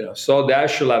vegetables, so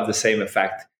that should have the same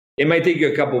effect. It might take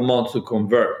you a couple of months to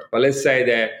convert, but let's say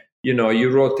that you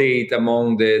rotate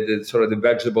among the sort of the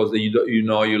vegetables that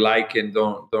you like and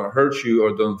don't hurt you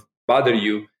or don't bother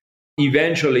you.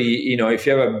 Eventually, if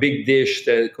you have a big dish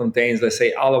that contains, let's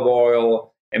say, olive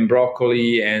oil and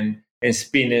broccoli and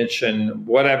spinach and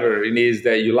whatever it is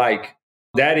that you like,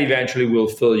 that eventually will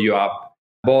fill you up,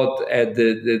 both at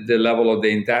the level of the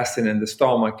intestine and the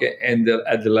stomach and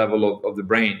at the level of the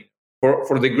brain.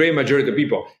 for the great majority of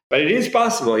people. But it is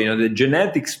possible, the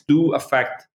genetics do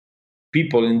affect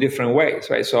people in different ways,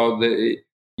 right? So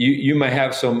you might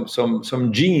have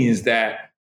some genes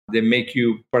that make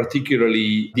you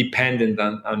particularly dependent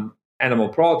on animal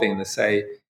protein, let's say.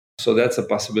 So that's a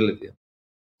possibility.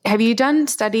 Have you done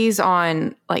studies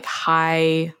on like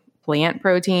high plant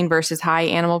protein versus high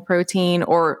animal protein,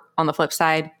 or on the flip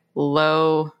side,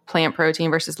 low plant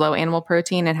protein versus low animal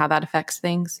protein, and how that affects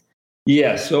things?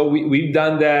 Yeah, so we've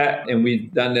done that, and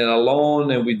we've done it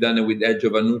alone, and we've done it with Ed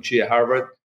Giovannucci at Harvard.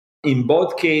 In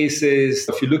both cases,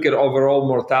 if you look at overall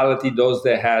mortality, those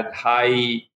that had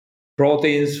high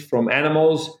proteins from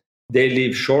animals, they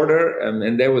live shorter,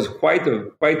 and there was quite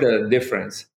a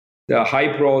difference. The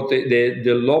high protein,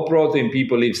 the low protein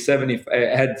people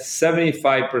had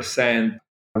 75%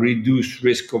 reduced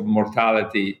risk of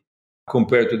mortality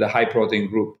compared to the high protein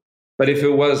group. But if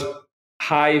it was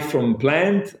high from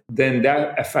plant, then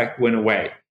that effect went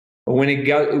away. But when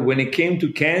it came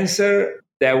to cancer,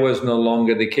 that was no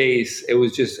longer the case. It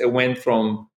went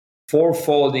from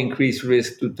 4-fold increased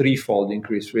risk to 3-fold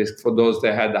increased risk for those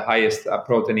that had the highest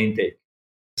protein intake.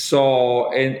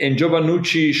 So, and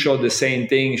Giovannucci showed the same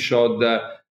thing, showed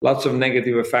lots of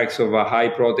negative effects of a high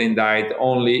protein diet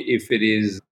only if it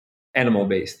is animal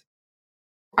based.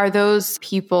 Are those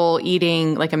people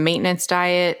eating like a maintenance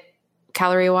diet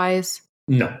calorie wise?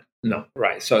 No,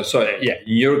 right. So yeah,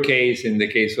 in your case, in the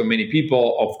case of many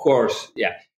people, of course,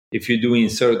 yeah, if you're doing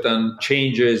certain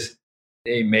changes,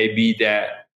 it may be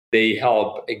that they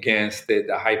help against the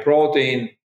high protein,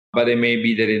 but it may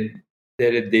be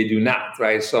that they do not,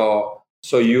 right? So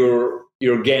you're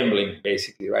gambling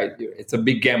basically, right? It's a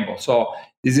big gamble. So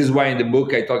this is why in the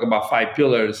book I talk about 5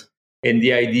 pillars, and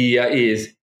the idea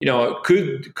is,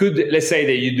 could let's say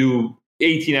that you do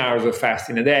 18 hours of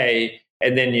fasting a day,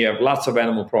 and then you have lots of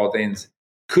animal proteins.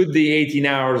 Could the 18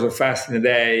 hours of fasting a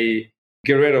day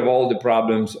get rid of all the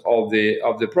problems of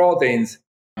the proteins?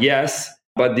 Yes,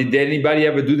 but did anybody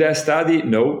ever do that study?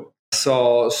 No.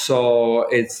 So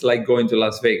it's like going to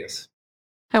Las Vegas.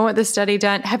 I want the study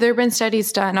done. Have there been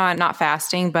studies done on not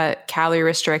fasting, but calorie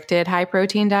restricted high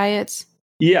protein diets?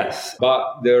 Yes,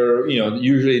 but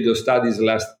usually those studies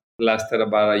lasted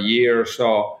about a year or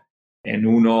so, and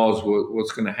who knows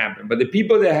what's going to happen. But the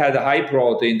people that had high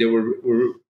protein, they were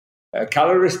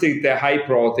calorie restricted high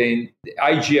protein. The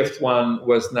IGF-1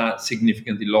 was not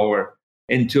significantly lower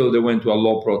until they went to a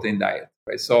low protein diet.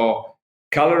 Right? So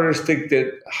calorie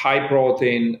restricted high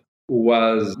protein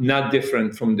was not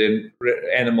different from the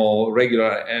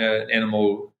regular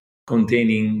animal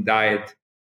containing diet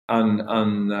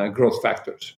on growth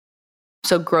factors.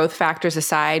 So growth factors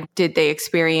aside, did they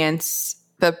experience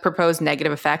the proposed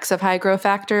negative effects of high growth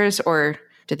factors, or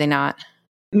did they not?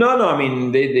 No. I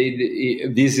mean,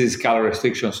 this is calorie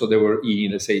restriction, so they were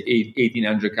eating, let's say,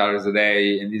 1,800 calories a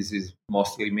day, and this is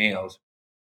mostly males.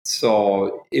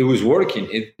 So it was working.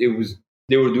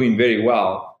 They were doing very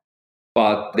well,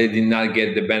 but they did not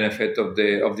get the benefit of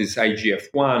this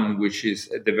IGF-1, which is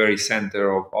at the very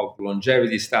center of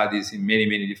longevity studies in many,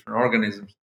 many different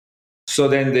organisms. So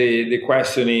then the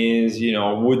question is,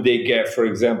 would they get, for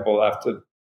example, after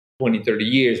 20, 30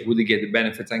 years, would they get the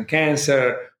benefits on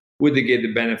cancer? Would they get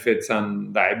the benefits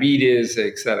on diabetes,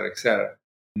 et cetera, et cetera?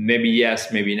 Maybe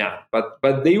yes, maybe not.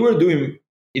 But they were doing,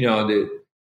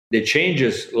 the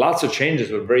changes, lots of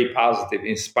changes were very positive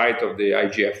in spite of the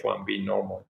IGF-1 being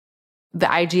normal. The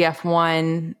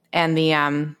IGF-1 and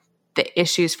the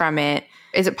issues from it,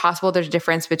 is it possible there's a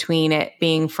difference between it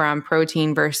being from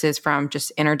protein versus from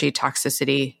just energy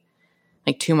toxicity,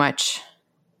 like too much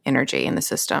energy in the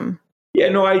system? Yeah,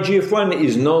 no, IGF-1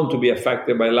 is known to be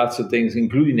affected by lots of things,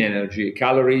 including energy.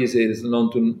 Calories is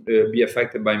known to be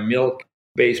affected by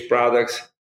milk-based products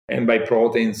and by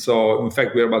protein. So, in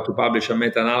fact, we're about to publish a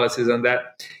meta-analysis on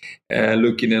that,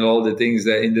 looking at all the things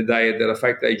that in the diet that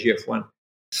affect IGF-1.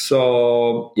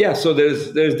 So, yeah, so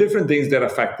there's different things that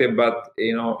affect it, but,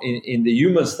 in the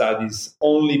human studies,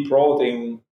 only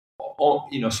protein, so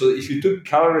if you took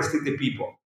calorie-restricted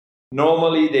people,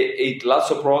 normally they ate lots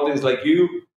of proteins like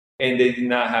you, and they did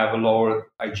not have a lower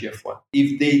IGF-1.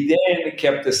 If they then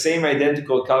kept the same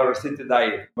identical calorie-restricted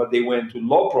diet, but they went to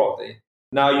low protein,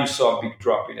 now you saw a big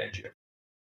drop in IGF.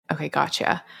 Okay,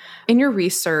 gotcha. In your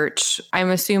research, I'm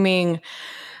assuming,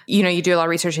 you do a lot of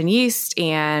research in yeast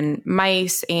and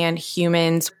mice and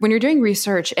humans. When you're doing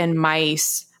research in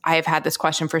mice, I have had this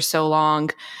question for so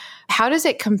long. How does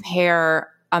it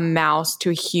compare a mouse to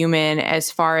a human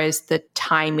as far as the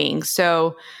timing?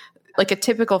 So like a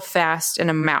typical fast in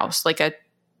a mouse, like a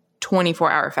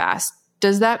 24-hour fast,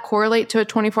 does that correlate to a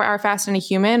 24-hour fast in a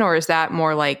human, or is that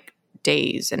more like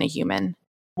days in a human?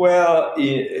 Well,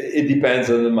 it depends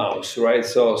on the mouse, right?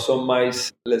 So some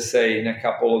mice, let's say in a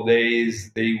couple of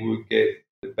days, they would get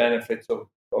the benefits of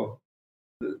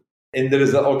and there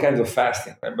is all kinds of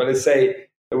fasting, right? But let's say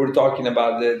that we're talking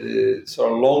about the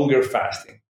sort of longer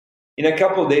fasting. In a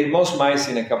couple of days, most mice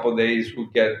in a couple of days will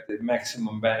get the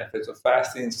maximum benefits of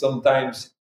fasting.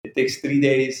 Sometimes it takes 3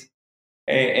 days.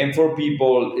 And for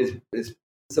people,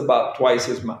 it's about twice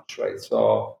as much, right?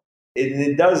 So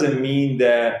it doesn't mean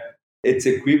that it's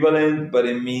equivalent, but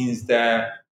it means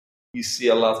that you see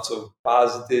a lot of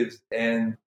positives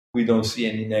and we don't see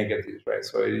any negatives, right?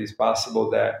 So it is possible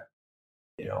that,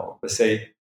 let's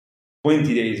say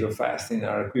 20 days of fasting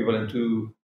are equivalent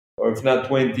to, or if not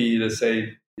 20, let's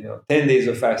say, 10 days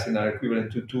of fasting are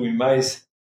equivalent to 2 in mice.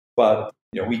 But,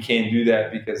 we can't do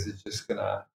that because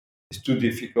it's too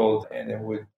difficult and it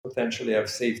would potentially have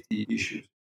safety issues.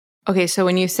 Okay, so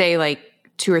when you say like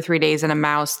 2 or 3 days in a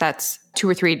mouse, that's 2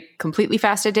 or 3 completely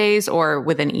fasted days or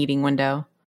with an eating window?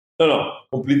 No,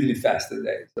 completely fasted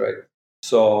days, right?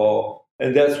 So,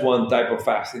 and that's one type of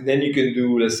fasting. Then you can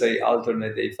do, let's say,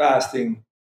 alternate day fasting.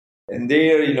 And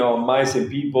there, mice and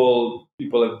people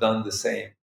have done the same,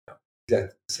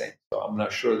 exactly the same. So I'm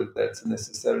not sure that that's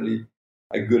necessarily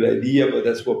a good idea, but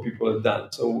that's what people have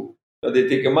done. So they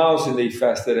take a mouse and they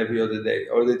fast it every other day,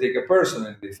 or they take a person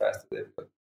and they fast it every other day.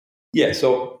 Yeah,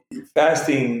 so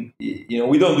fasting,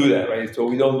 we don't do that, right? So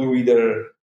we don't do either.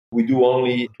 We do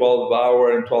only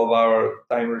 12-hour and 12-hour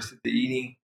time restricted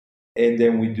eating, and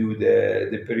then we do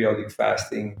the periodic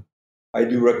fasting. I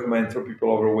do recommend for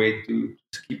people overweight to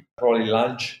skip probably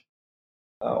lunch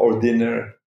or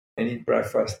dinner and eat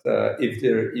breakfast if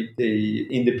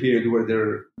they in the period where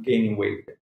they're gaining weight.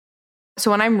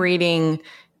 So when I'm reading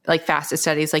like fasted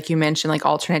studies, like you mentioned, like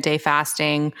alternate day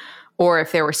fasting, or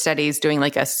if there were studies doing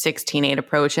like a 16-8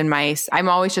 approach in mice, I'm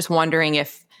always just wondering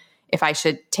if I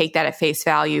should take that at face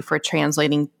value for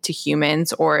translating to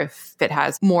humans, or if it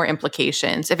has more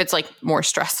implications, if it's like more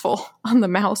stressful on the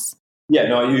mouse. Yeah,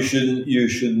 no, you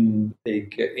shouldn't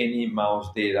take any mouse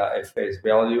data at face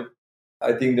value.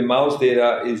 I think the mouse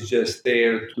data is just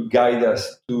there to guide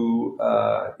us to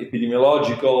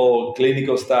epidemiological,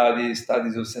 clinical studies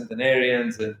of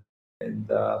centenarians,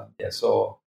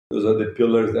 so those are the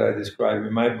pillars that I describe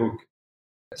in my book.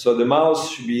 So the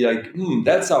mouse should be like,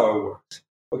 that's how it works.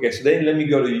 Okay, so then let me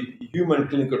go to human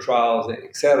clinical trials,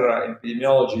 etc.,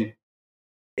 epidemiology,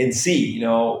 and see,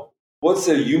 what's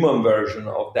the human version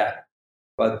of that.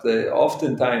 But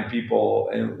oftentimes people,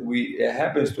 and it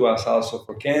happens to us also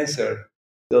for cancer,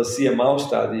 they'll see a mouse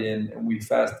study and we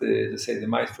fast, let's say, the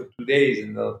mice for 2 days,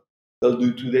 and they'll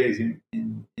do 2 days in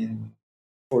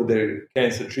for their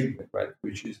cancer treatment, right?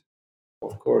 Which is,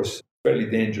 of course, fairly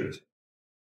dangerous.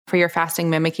 For your fasting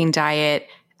mimicking diet,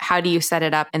 how do you set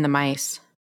it up in the mice?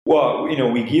 Well,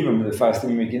 we give them the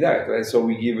fasting mimicking diet, right? So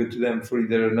we give it to them for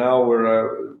either an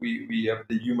hour. We have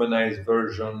the humanized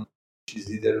version, which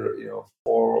is either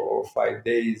 4 or 5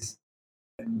 days,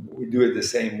 and we do it the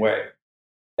same way.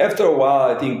 After a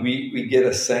while, I think we get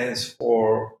a sense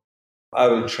for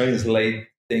how to translate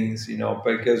things,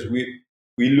 because we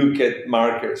look at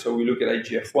markers. So we look at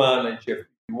IGF-1,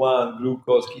 IGF-1,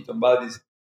 glucose, ketone bodies.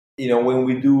 When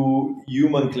we do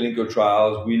human clinical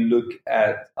trials, we look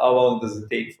at how long does it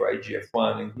take for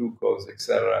IGF-1 and glucose,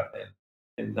 etc.,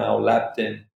 and now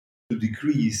leptin to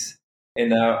decrease,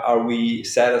 and are we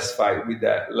satisfied with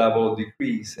that level of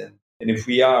decrease? And if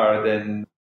we are, then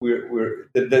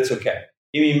that's okay.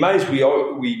 In mice,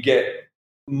 we get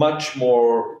much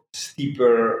more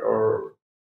steeper or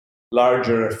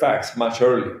larger effects much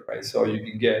earlier, right? So you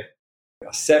can get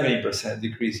a 70%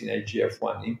 decrease in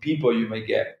IGF-1. In people, you may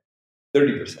get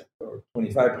 30% or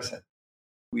 25%.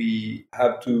 We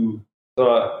have to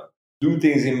do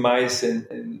things in mice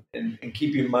and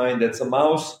keep in mind that's a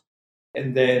mouse,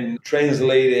 and then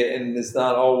translate it. And it's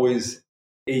not always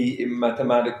a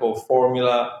mathematical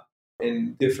formula.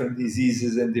 In different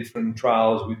diseases and different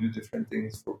trials, we do different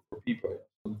things for people.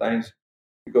 Sometimes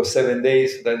we go 7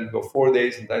 days, sometimes we go 4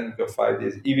 days, sometimes we go 5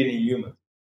 days, even in humans.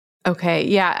 Okay.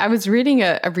 Yeah. I was reading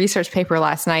a research paper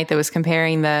last night that was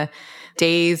comparing the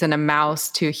days in a mouse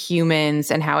to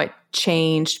humans and how it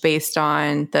changed based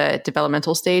on the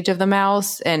developmental stage of the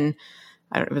mouse. And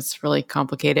it was really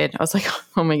complicated. I was like,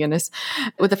 oh my goodness.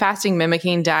 With the fasting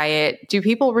mimicking diet, do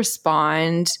people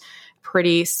respond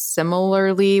pretty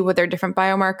similarly with their different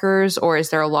biomarkers, or is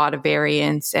there a lot of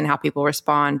variance in how people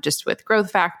respond just with growth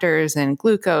factors and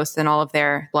glucose and all of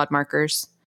their blood markers?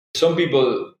 Some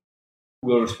people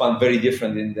will respond very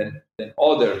differently than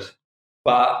others.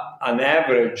 But on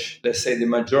average, let's say the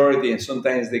majority and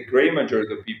sometimes the great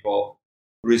majority of people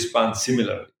respond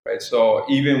similarly, right? So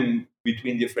even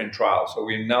between different trials. So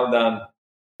we've now done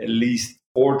at least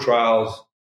 4 trials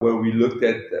where we looked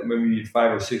at maybe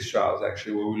 5 or 6 trials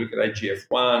actually, where we look at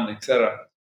IGF-1, etc.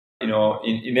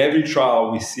 In every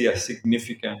trial we see a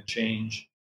significant change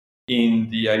in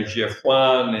the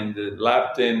IGF-1 and the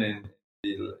leptin and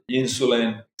the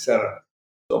insulin, etc.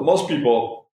 So most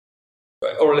people,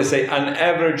 or let's say on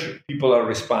average, people are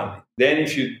responding. Then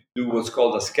if you do what's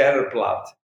called a scatter plot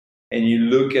and you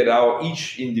look at how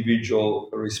each individual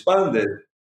responded,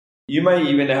 you might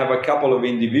even have a couple of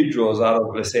individuals out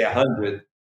of, let's say, 100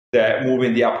 that move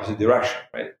in the opposite direction,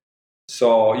 right?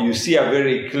 So you see a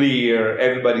very clear,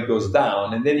 everybody goes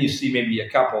down, and then you see maybe a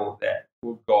couple that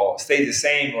will stay the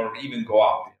same or even go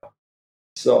up.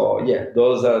 So yeah,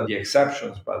 those are the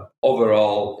exceptions, but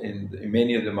overall, in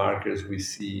many of the markers, we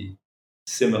see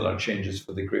similar changes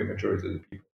for the great majority of the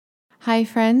people. Hi,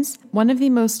 friends. One of the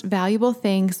most valuable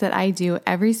things that I do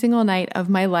every single night of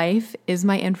my life is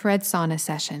my infrared sauna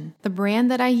session. The brand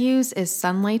that I use is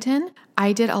Sunlighten.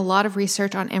 I did a lot of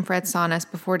research on infrared saunas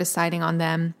before deciding on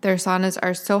them. Their saunas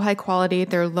are so high quality,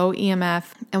 they're low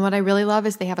EMF, and what I really love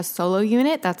is they have a solo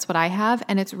unit. That's what I have,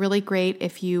 and it's really great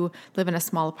if you live in a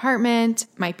small apartment,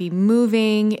 might be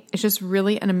moving. It's just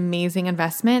really an amazing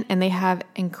investment, and they have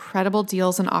incredible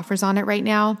deals and offers on it right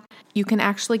now. You can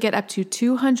actually get up to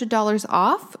 $200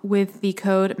 off with the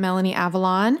code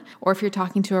MelanieAvalon, or if you're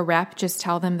talking to a rep, just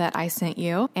tell them that I sent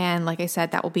you. And like I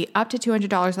said, that will be up to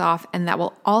 $200 off, and that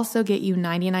will also get you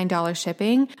 $99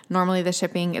 shipping. Normally the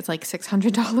shipping is like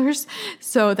 $600,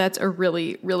 so that's a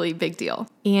really, really big deal.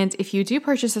 And if you do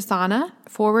purchase a sauna,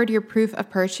 forward your proof of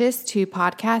purchase to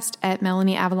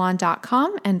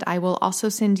podcast@MelanieAvalon.com, and I will also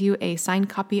send you a signed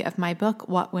copy of my book,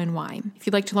 What, When, Why. If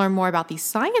you'd like to learn more about the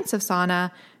science of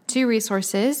sauna, 2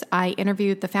 resources. I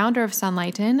interviewed the founder of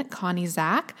Sunlighten, Connie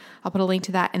Zach. I'll put a link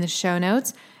to that in the show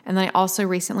notes. And then I also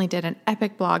recently did an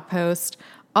epic blog post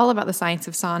all about the science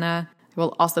of sauna. I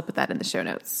will also put that in the show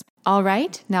notes. All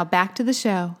right, now back to the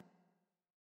show.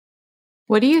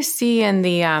 What do you see in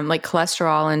the like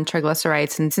cholesterol and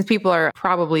triglycerides? And since people are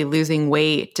probably losing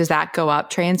weight, does that go up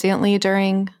transiently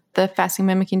during the fasting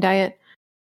mimicking diet?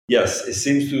 Yes, it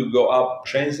seems to go up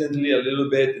transiently a little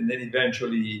bit, and then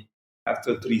eventually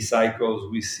after 3 cycles,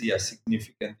 we see a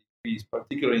significant decrease,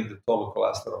 particularly in the total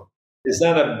cholesterol. It's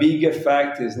not a big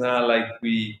effect. It's not like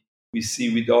we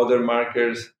see with other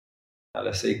markers,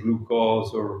 let's say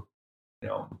glucose or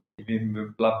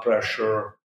even blood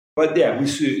pressure. But yeah, we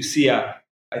see I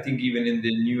think even in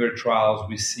the newer trials,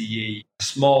 we see a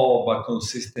small but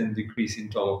consistent decrease in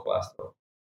total cholesterol.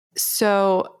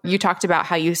 So you talked about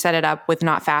how you set it up with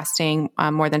not fasting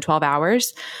more than 12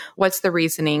 hours. What's the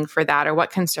reasoning for that, or what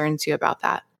concerns you about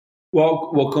that?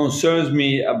 Well, what concerns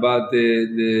me about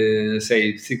the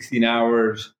say 16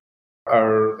 hours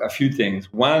are a few things.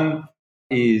 One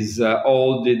is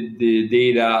all the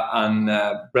data on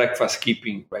breakfast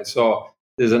skipping, right? So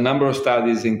there's a number of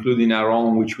studies, including our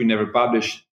own, which we never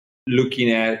published,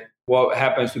 looking at what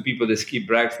happens to people that skip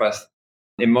breakfast.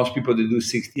 And most people that do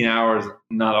 16 hours,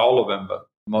 not all of them, but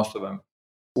most of them,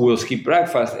 will skip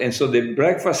breakfast. And so the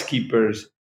breakfast skippers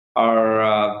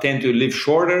tend to live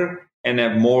shorter and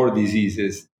have more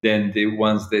diseases than the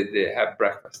ones that they have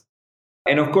breakfast.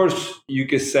 And of course, you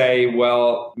could say,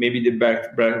 well, maybe the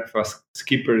breakfast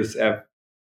skippers have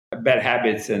bad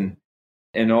habits and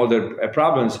other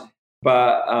problems.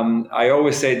 But I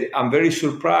always say I'm very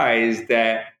surprised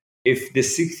that if the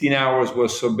 16 hours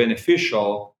was so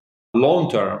beneficial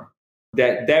long term,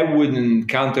 that wouldn't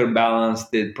counterbalance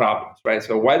the problems, right?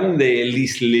 So why don't they at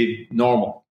least live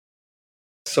normal?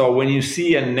 So when you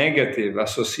see a negative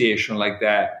association like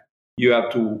that, you have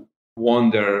to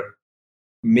wonder,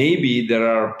 maybe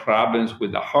there are problems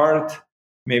with the heart,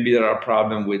 maybe there are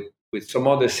problems with some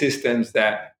other systems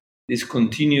that this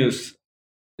continuous,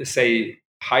 let's say,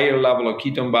 higher level of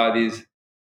ketone bodies,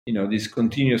 this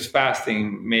continuous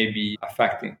fasting may be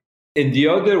affecting. And the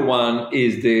other one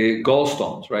is the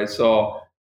gallstones, right? So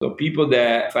people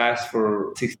that fast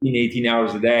for 16, 18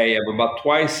 hours a day have about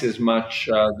twice as much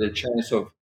the chance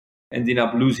of ending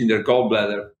up losing their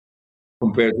gallbladder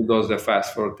compared to those that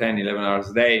fast for 10, 11 hours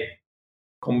a day.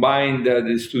 Combined,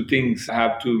 these two things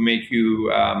have to make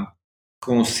you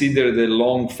consider the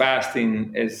long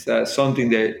fasting as something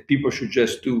that people should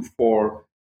just do for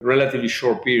a relatively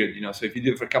short period. So if you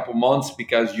do it for a couple months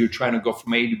because you're trying to go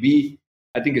from A to B,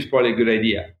 I think it's probably a good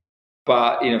idea.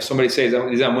 But if somebody says,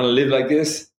 I'm going to live like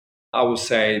this, I would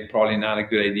say probably not a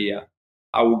good idea.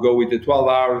 I would go with the 12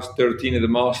 hours, 13 at the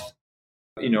most.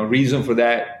 Reason for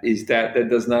that is that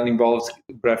does not involve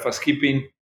breakfast skipping.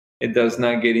 It does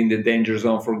not get in the danger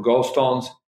zone for gallstones.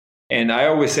 And I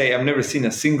always say I've never seen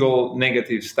a single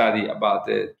negative study about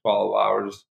the 12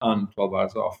 hours on, 12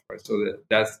 hours off. Right? So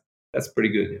that's pretty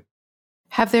good.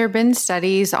 Have there been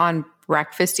studies on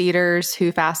breakfast eaters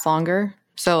who fast longer?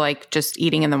 So like just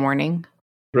eating in the morning?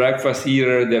 Breakfast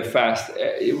eater, the fast,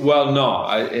 well, no,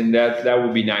 and that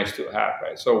would be nice to have,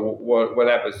 right? So what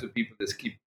happens to people that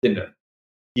skip dinner?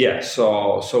 Yeah,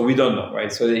 so we don't know,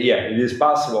 right? So yeah, it is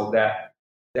possible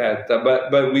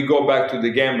but we go back to the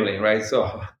gambling, right?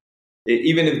 So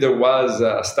even if there was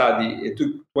a study, it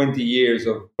took 20 years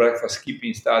of breakfast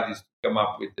skipping studies to come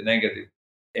up with the negative,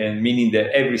 and meaning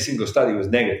that every single study was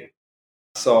negative.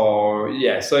 So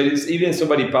yeah, so it is, even if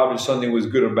somebody published something was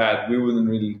good or bad, we wouldn't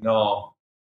really know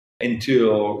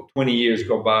until 20 years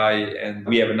go by and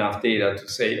we have enough data to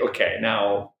say, okay,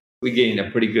 now we're getting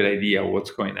a pretty good idea of what's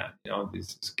going on.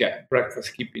 This breakfast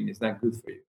skipping is not good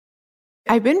for you.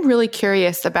 I've been really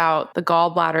curious about the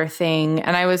gallbladder thing,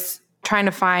 and I was trying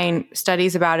to find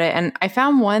studies about it, and I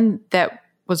found one that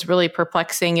was really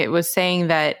perplexing. It was saying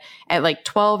that at like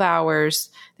 12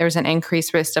 hours, there was an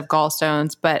increased risk of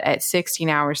gallstones, but at 16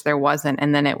 hours, there wasn't,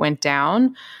 and then it went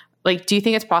down. Like, do you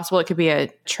think it's possible it could be a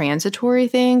transitory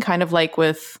thing, kind of like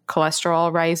with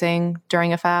cholesterol rising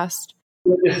during a fast?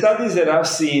 Well, the studies that I've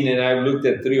seen, and I've looked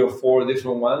at 3 or 4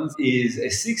 different ones,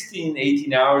 is 16,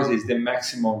 18 hours is the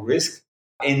maximum risk.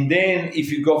 And then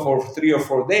if you go for 3 or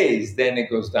 4 days, then it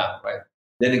goes down, right?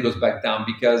 Then it goes back down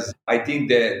because I think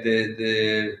that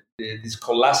this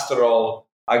cholesterol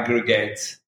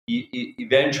aggregates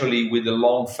eventually with the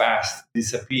long fast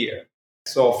disappear.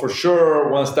 So for sure,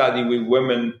 one study with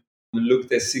women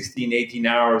looked at 16, 18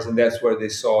 hours, and that's where they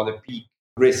saw the peak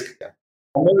risk.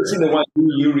 I've never seen the one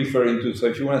you're referring to, so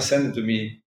if you want to send it to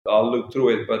me, I'll look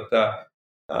through it. But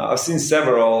I've seen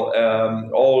several,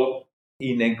 all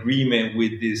in agreement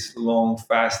with this long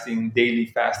fasting, daily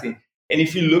fasting. And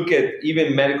if you look at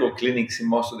even medical clinics, in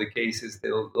most of the cases,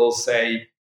 they'll say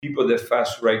people that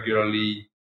fast regularly,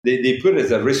 they put it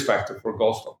as a risk factor for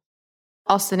gallstones.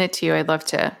 I'll send it to you. I'd love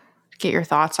to get your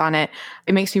thoughts on it.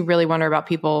 It makes me really wonder about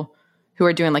people who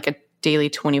are doing like a daily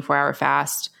 24-hour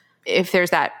fast. If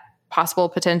there's that possible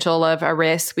potential of a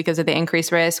risk because of the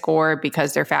increased risk, or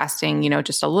because they're fasting,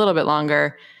 just a little bit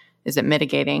longer, is it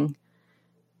mitigating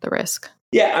the risk?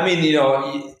 Yeah, I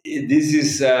mean, this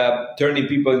is turning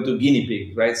people into guinea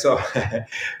pigs, right? So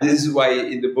this is why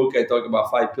in the book I talk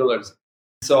about 5 pillars.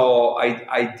 So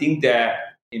I think that,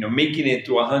 making it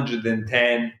to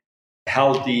 110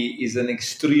 healthy is an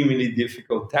extremely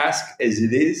difficult task as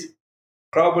it is.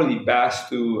 Probably best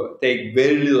to take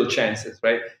very little chances,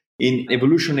 right? In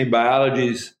evolutionary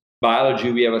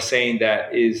biology, we have a saying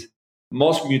that is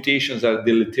most mutations are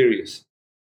deleterious.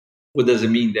 What does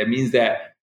it mean? That means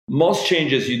that most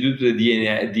changes you do to the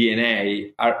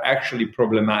DNA are actually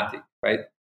problematic, right?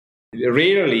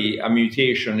 Rarely a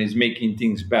mutation is making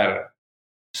things better.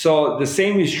 So the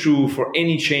same is true for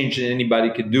any change that anybody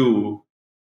could do,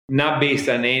 not based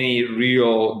on any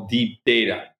real deep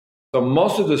data. So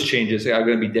most of those changes are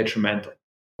going to be detrimental.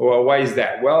 Well, why is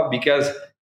that? Well, because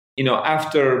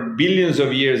after billions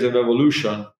of years of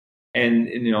evolution, and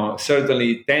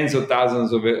certainly tens of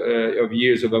thousands of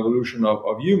years of evolution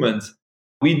of humans,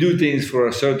 we do things for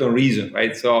a certain reason,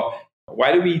 right? So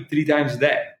why do we eat 3 times a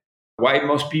day? Why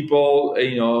most people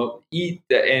eat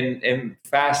and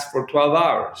fast for 12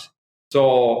 hours?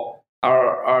 So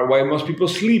are why most people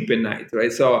sleep at night,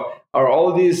 right? So are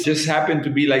all these just happen to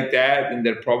be like that and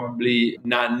they're probably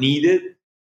not needed?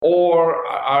 Or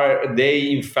are they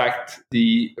in fact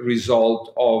the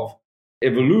result of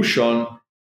evolution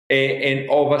and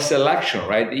of a selection,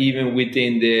 right? Even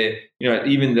within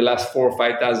even the last 4,000 or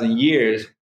 5,000 years,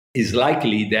 is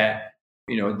likely that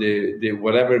the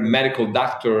whatever medical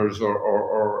doctors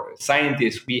or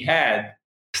scientists we had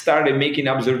started making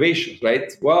observations,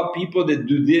 right? Well, people that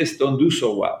do this don't do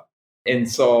so well.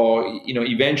 And so,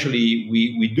 eventually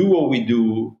we do what we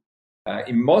do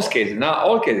in most cases, not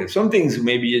all cases. Some things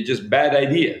maybe are just bad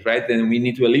ideas, right? And we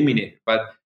need to eliminate. But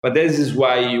this is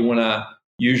why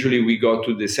usually we go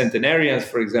to the centenarians,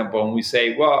 for example, and we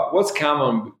say, well, what's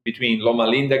common between Loma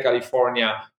Linda,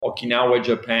 California, Okinawa,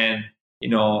 Japan,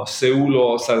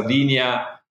 Seul,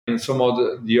 Sardinia, and some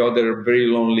of the other very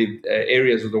long-lived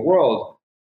areas of the world?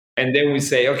 And then we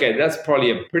say, okay, that's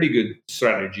probably a pretty good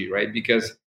strategy, right?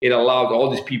 Because it allowed all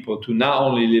these people to not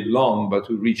only live long, but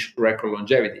to reach record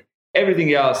longevity.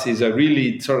 Everything else is a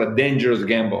really sort of dangerous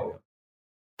gamble.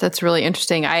 That's really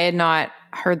interesting. I had not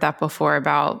heard that before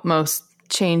about most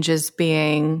changes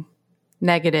being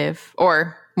negative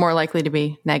or more likely to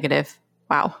be negative.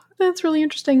 Wow. That's really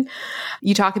interesting.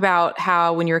 You talk about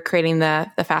how when you were creating the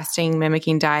fasting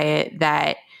mimicking diet,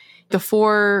 that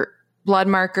before blood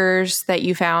markers that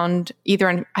you found either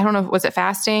in, I don't know, was it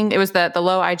fasting? It was the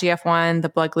low IGF-1, the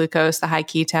blood glucose, the high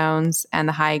ketones, and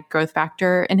the high growth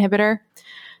factor inhibitor.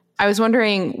 I was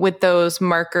wondering with those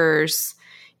markers,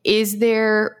 is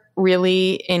there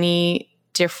really any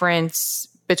difference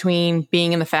between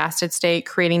being in the fasted state,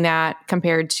 creating that,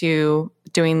 compared to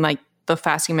doing like the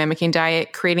fasting mimicking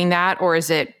diet, creating that, or is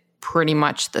it pretty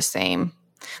much the same?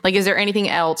 Like, is there anything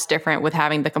else different with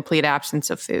having the complete absence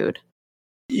of food?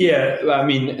 Yeah, I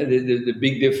mean, the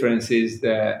big difference is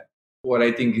that what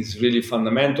I think is really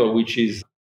fundamental, which is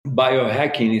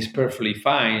biohacking is perfectly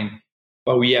fine,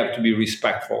 but we have to be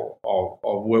respectful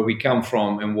of where we come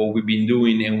from and what we've been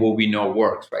doing and what we know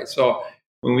works, right? So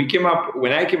when I came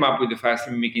up with the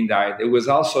fasting mimicking diet, it was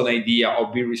also an idea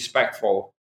of be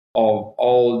respectful of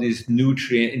all these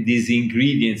nutrients, these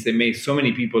ingredients that make so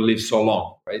many people live so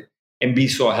long, right? And be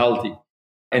so healthy.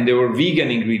 And they were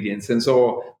vegan ingredients. And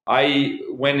so I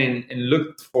went in and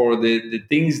looked for the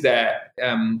things that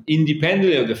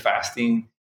independently of the fasting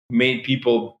made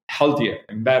people healthier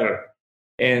and better.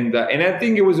 And I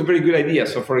think it was a very good idea.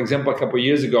 So for example, a couple of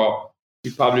years ago,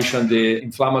 we published on the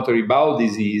inflammatory bowel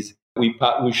disease. We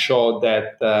showed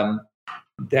that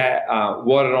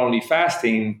water-only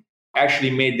fasting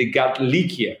actually made the gut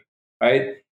leakier,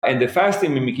 right? And the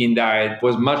fasting mimicking diet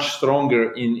was much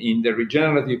stronger in the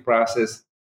regenerative process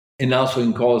and also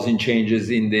in causing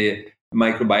changes in the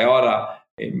microbiota,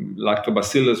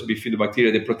 lactobacillus,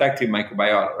 bifidobacteria, the protective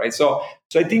microbiota, right? So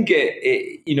I think,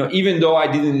 even though I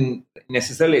didn't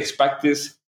necessarily expect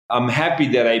this, I'm happy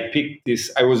that I picked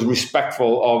this. I was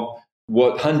respectful of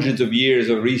what hundreds of years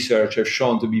of research have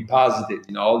shown to be positive.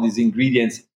 All these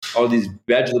ingredients, all these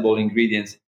vegetable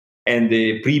ingredients, and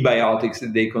the prebiotics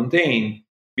that they contain,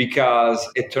 because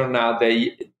it turned out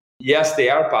that yes, they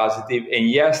are positive, and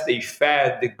yes, they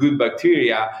fed the good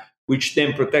bacteria, which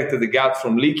then protected the gut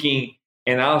from leaking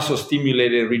and also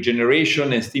stimulated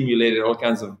regeneration and stimulated all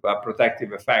kinds of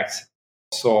protective effects.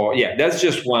 So yeah, that's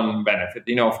just one benefit.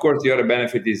 Of course, the other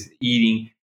benefit is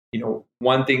eating.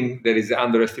 One thing that is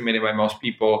underestimated by most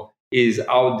people is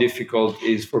how difficult it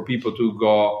is for people to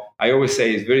go. I always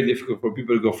say it's very difficult for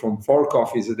people to go from 4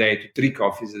 coffees a day to 3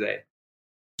 coffees a day.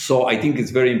 So I think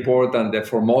it's very important that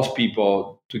for most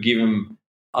people to give them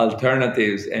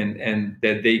alternatives and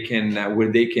that they can,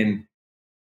 where they can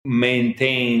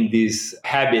maintain these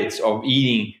habits of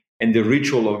eating and the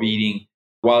ritual of eating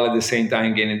while at the same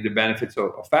time getting the benefits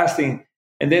of fasting.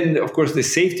 And then, of course, the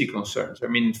safety concerns. I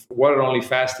mean, water-only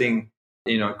fasting,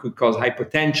 it could cause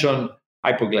hypertension,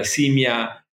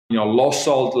 hypoglycemia, low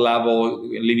salt level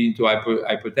leading to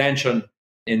hypertension,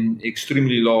 and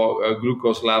extremely low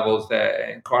glucose levels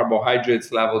and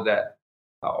carbohydrates level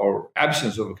or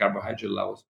absence of carbohydrate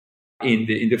levels in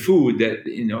the food that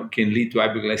can lead to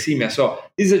hypoglycemia. So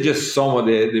these are just some of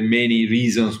the many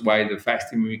reasons why the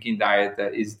fasting mimicking diet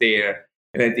is there,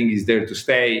 and I think is there to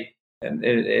stay.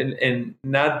 And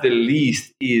not the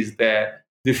least is that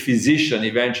the physician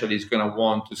eventually is going to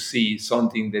want to see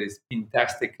something that is being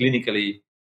tested clinically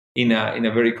in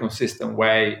a very consistent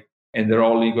way, and they're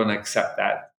only going to accept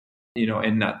that,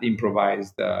 and not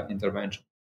improvised intervention.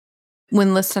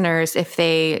 When listeners, if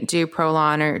they do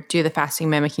Prolon or do the fasting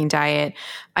mimicking diet,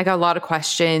 I got a lot of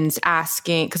questions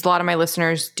asking, because a lot of my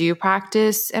listeners do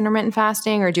practice intermittent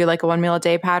fasting or do like a 1 meal a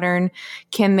day pattern.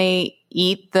 Can they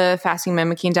eat the fasting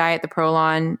mimicking diet, the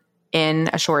Prolon, in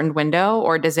a shortened window,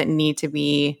 or does it need to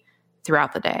be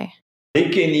throughout the day? They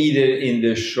can eat it in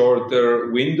the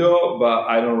shorter window, but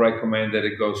I don't recommend that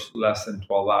it goes less than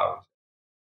 12 hours.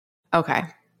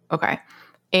 Okay.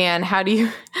 And how do you,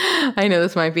 I know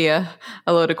this might be a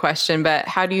loaded question, but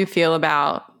how do you feel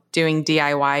about doing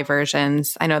DIY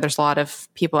versions? I know there's a lot of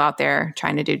people out there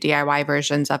trying to do DIY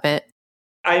versions of it.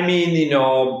 I mean,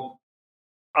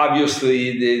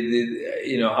 obviously,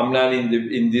 I'm not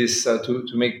in this to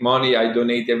make money. I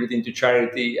donate everything to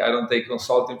charity. I don't take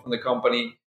consulting from the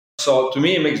company. So to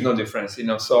me, it makes no difference,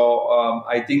 So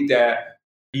I think that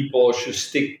people should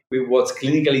stick with what's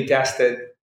clinically tested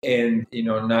and,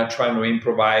 not trying to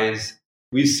improvise.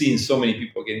 We've seen so many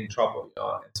people get in trouble,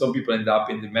 and some people end up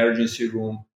in the emergency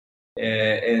room.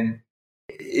 And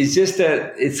it's just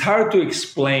that it's hard to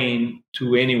explain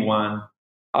to anyone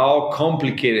how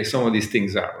complicated some of these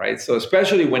things are, right? So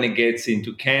especially when it gets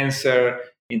into cancer,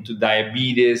 into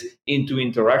diabetes, into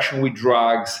interaction with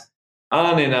drugs,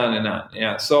 on and on and on.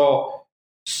 Yeah. So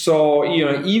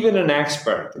even an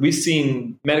expert, we've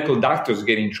seen medical doctors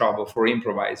get in trouble for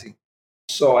improvising.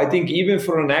 So I think even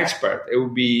for an expert, it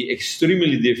would be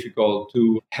extremely difficult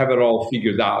to have it all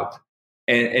figured out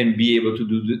and be able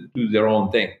to do their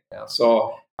own thing. Yeah.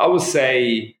 So I would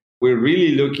say we're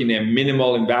really looking at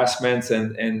minimal investments,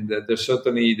 and there's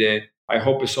certainly I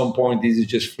hope at some point this is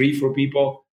just free for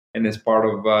people and as part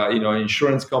of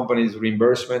insurance companies,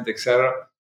 reimbursement, etc.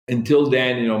 Until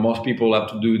then, most people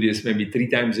have to do this maybe 3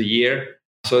 times a year.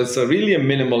 So it's really a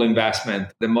minimal investment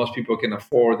that most people can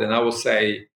afford. And I would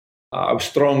say I would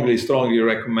strongly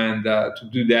recommend to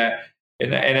do that.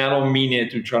 And I don't mean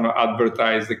it to try to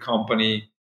advertise the company,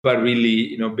 but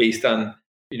really, based on,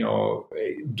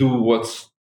 do what's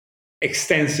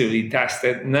extensively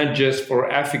tested, not just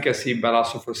for efficacy, but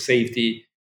also for safety,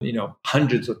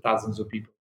 hundreds of thousands of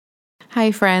people.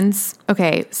 Hi, friends.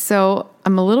 Okay, so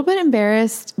I'm a little bit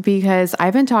embarrassed because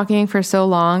I've been talking for so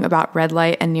long about red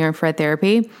light and near-infrared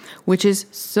therapy, which is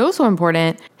so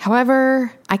important.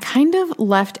 However, I kind of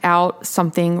left out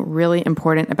something really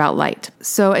important about light.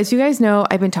 So as you guys know,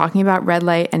 I've been talking about red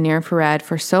light and near-infrared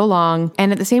for so long.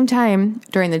 And at the same time,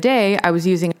 during the day, I was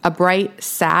using a bright,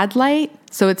 sad light.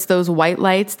 So it's those white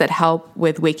lights that help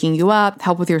with waking you up,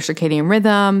 help with your circadian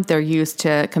rhythm. They're used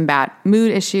to combat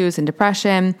mood issues and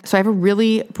depression. So I have a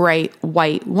really bright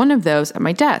white one of those at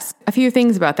my desk. A few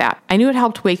things about that. I knew it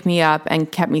helped wake me up and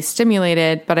kept me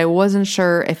stimulated, but I wasn't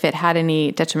sure if it had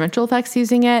any detrimental effects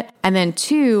using it. And then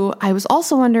 2, I was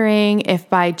also wondering if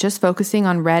by just focusing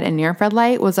on red and near-infrared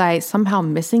light, was I somehow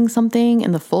missing something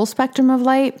in the full spectrum of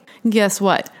light? Guess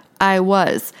what? I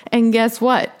was. And guess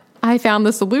what? I found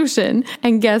the solution.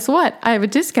 And guess what? I have a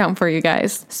discount for you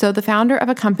guys. So the founder of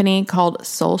a company called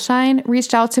Soulshine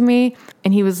reached out to me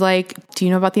and he was like, do you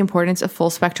know about the importance of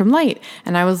full spectrum light?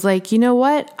 And I was like, you know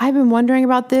what? I've been wondering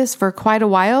about this for quite a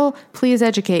while. Please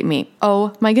educate me.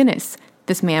 Oh my goodness.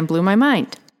 This man blew my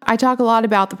mind. I talk a lot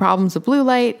about the problems of blue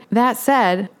light. That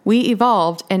said, we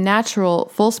evolved in natural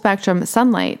full spectrum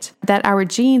sunlight that our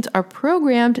genes are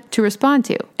programmed to respond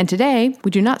to. And today, we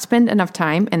do not spend enough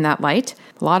time in that light.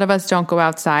 A lot of us don't go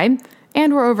outside,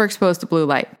 and we're overexposed to blue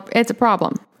light. It's a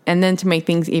problem. And then to make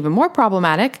things even more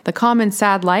problematic, the common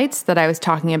sad lights that I was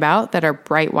talking about that are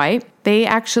bright white, they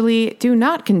actually do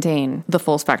not contain the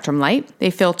full spectrum light.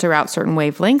 They filter out certain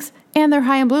wavelengths, and they're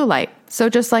high in blue light. So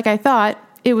just like I thought,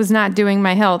 it was not doing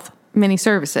my health many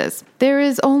services. There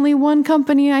is only one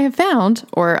company I have found,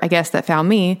 or I guess that found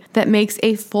me, that makes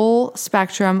a full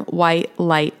spectrum white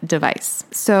light device.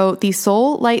 So the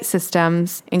Soul light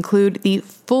systems include the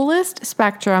fullest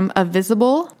spectrum of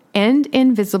visible and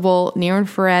invisible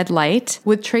near-infrared light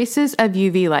with traces of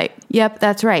UV light. Yep,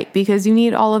 that's right, because you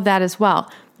need all of that as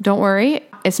well. Don't worry,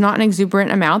 it's not an exuberant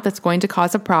amount that's going to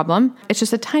cause a problem. It's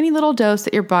just a tiny little dose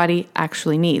that your body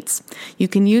actually needs. You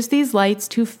can use these lights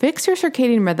to fix your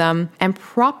circadian rhythm and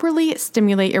properly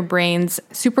stimulate your brain's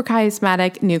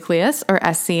suprachiasmatic nucleus, or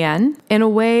SCN, in a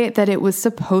way that it was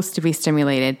supposed to be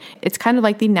stimulated. It's kind of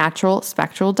like the natural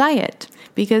spectral diet.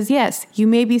 Because yes, you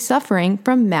may be suffering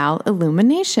from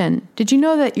malillumination. Did you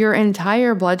know that your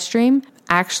entire bloodstream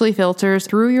actually filters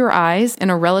through your eyes in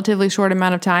a relatively short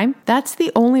amount of time? That's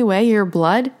the only way your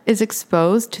blood is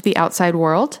exposed to the outside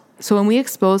world. So when we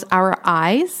expose our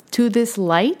eyes to this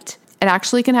light, it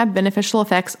actually can have beneficial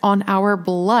effects on our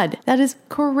blood. That is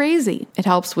crazy. It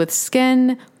helps with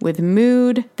skin, with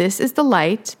mood. This is the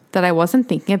light that I wasn't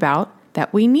thinking about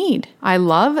that we need. I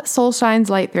love Soulshine's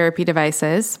light therapy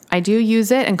devices. I do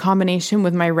use it in combination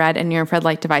with my red and near-infrared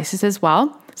light devices as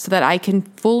well, so that I can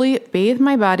fully bathe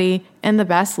my body in the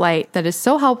best light that is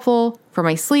so helpful for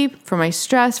my sleep, for my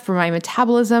stress, for my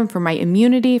metabolism, for my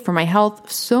immunity, for my health,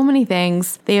 so many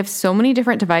things. They have so many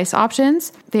different device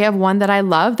options. They have one that I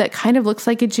love that kind of looks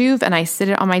like a Juve, and I sit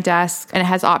it on my desk, and it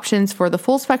has options for the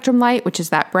full spectrum light, which is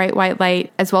that bright white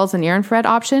light, as well as the near-infrared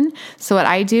option. So what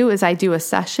I do is I do a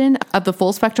session of the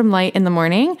full spectrum light in the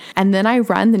morning, and then I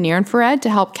run the near-infrared to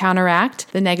help counteract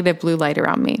the negative blue light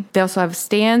around me. They also have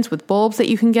stands with bulbs that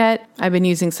you can get. I've been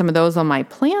using some of those on my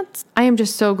plants. I am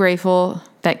just so grateful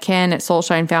that Ken at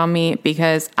Soulshine found me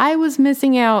because I was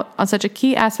missing out on such a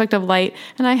key aspect of light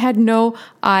and I had no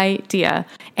idea.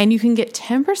 And you can get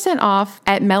 10% off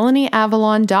at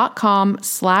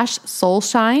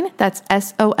melanieavalon.com/soulshine. That's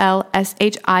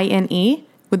SOLSHINE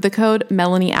with the code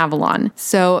MelanieAvalon.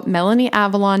 So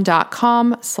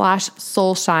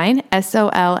melanieavalon.com/soulshine,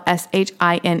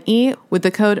 SOLSHINE with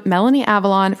the code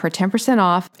MelanieAvalon for 10%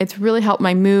 off. It's really helped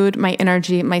my mood, my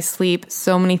energy, my sleep,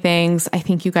 so many things. I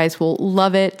think you guys will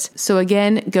love it. So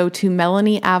again, go to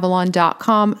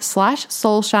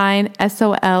melanieavalon.com/soulshine,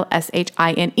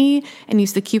 SOLSHINE, and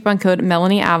use the coupon code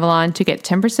MelanieAvalon to get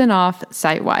 10% off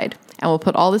site-wide. And we'll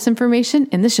put all this information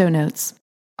in the show notes.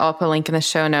 I'll put a link in the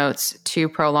show notes to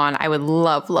Prolon. I would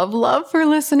love for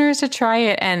listeners to try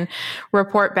it and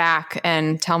report back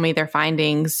and tell me their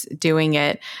findings doing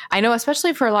it. I know,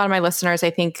 especially for a lot of my listeners,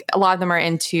 I think a lot of them are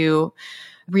into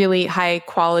really high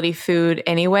quality food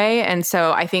anyway. And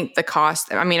so I think the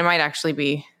cost, I mean, it might actually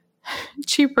be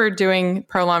cheaper doing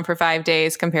Prolon for 5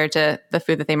 days compared to the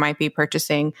food that they might be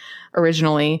purchasing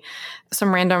originally.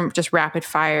 Some random, just rapid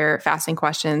fire fasting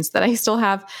questions that I still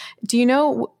have. Do you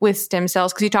know with stem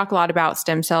cells, because you talk a lot about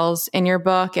stem cells in your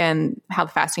book and how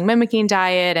the fasting mimicking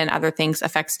diet and other things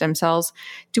affect stem cells,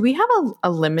 do we have a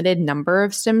limited number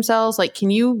of stem cells? Like, can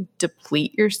you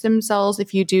deplete your stem cells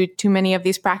if you do too many of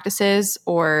these practices,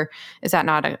 or is that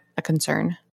not a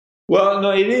concern? Well,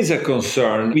 no, it is a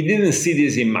concern. We didn't see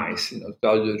this in mice, to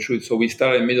tell you the truth. So we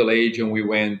started middle age and we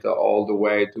went all the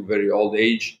way to very old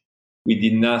age. We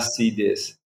did not see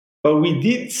this. But we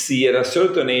did see at a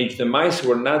certain age, the mice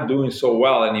were not doing so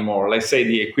well anymore. Let's say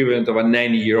the equivalent of a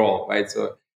 90-year-old, right?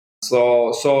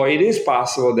 So it is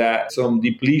possible that some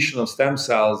depletion of stem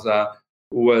cells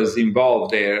was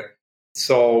involved there.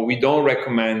 So we don't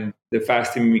recommend the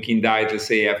fasting mimicking diet, let's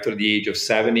say after the age of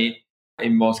 70.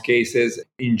 In most cases,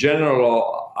 in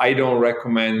general, I don't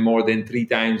recommend more than 3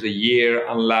 times a year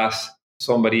unless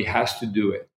somebody has to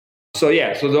do it. So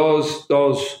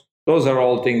those are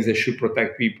all things that should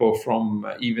protect people from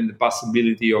even the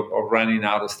possibility of running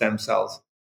out of stem cells.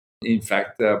 In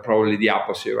fact, probably the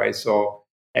opposite, right? So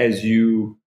as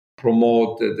you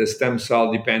promote the stem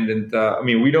cell dependent,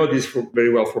 we know this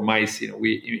very well for mice.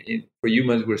 For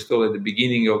humans, we're still at the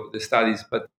beginning of the studies,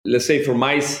 but let's say for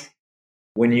mice,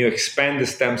 when you expand the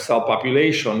stem cell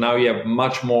population, now you have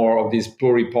much more of these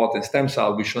pluripotent stem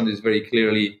cells. We've shown this very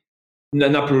clearly,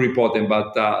 not pluripotent,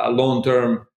 but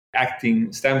long-term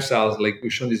acting stem cells. Like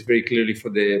we've shown this very clearly for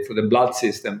the blood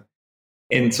system.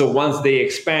 And so once they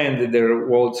expand, they're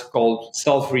what's called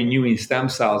self-renewing stem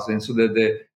cells. And so that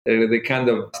they're the kind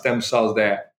of stem cells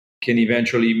that can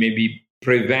eventually maybe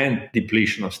prevent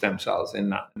depletion of stem cells and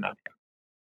not.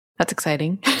 That's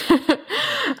exciting.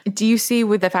 Do you see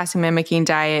with the fasting mimicking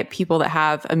diet, people that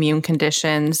have immune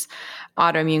conditions,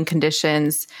 autoimmune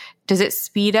conditions, does it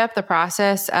speed up the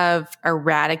process of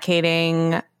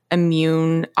eradicating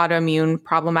autoimmune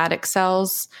problematic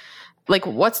cells? Like,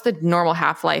 what's the normal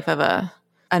half-life of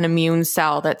an immune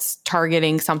cell that's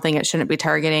targeting something it shouldn't be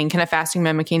targeting? Can a fasting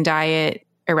mimicking diet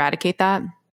eradicate that?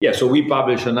 Yeah, so we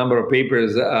published a number of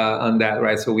papers on that,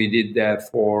 right? So we did that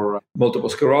for multiple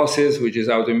sclerosis, which is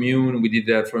autoimmune. We did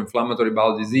that for inflammatory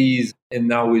bowel disease, and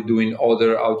now we're doing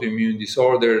other autoimmune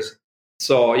disorders.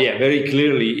 So yeah, very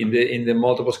clearly in the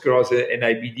multiple sclerosis and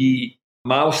IBD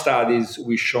mouse studies,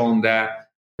 we've shown that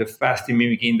the fasting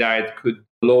mimicking diet could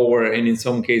lower and in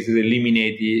some cases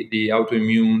eliminate the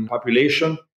autoimmune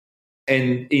population.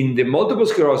 And in the multiple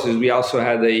sclerosis, we also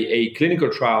had a clinical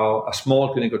trial, a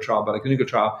small clinical trial, but a clinical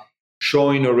trial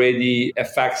showing already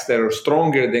effects that are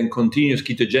stronger than continuous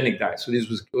ketogenic diet. So this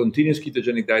was continuous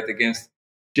ketogenic diet against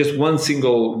just one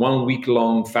single 1 week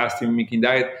long fasting mimicking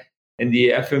diet. And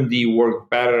the FMD worked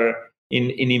better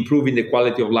in improving the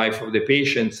quality of life of the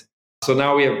patients. So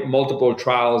now we have multiple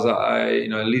trials,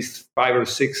 at least 5 or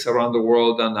 6 around the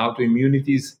world on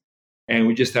autoimmunities. And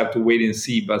we just have to wait and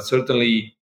see. But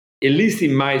certainly, at least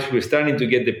in mice, we're starting to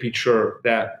get the picture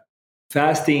that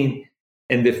fasting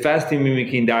and the fasting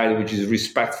mimicking diet, which is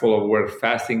respectful of where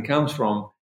fasting comes from,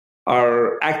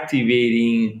 are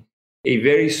activating a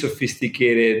very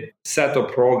sophisticated set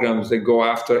of programs that go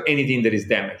after anything that is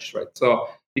damaged, right? So,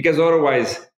 because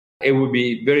otherwise it would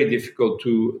be very difficult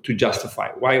to justify.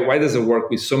 Why does it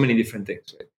work with so many different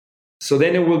things, right? So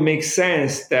then it will make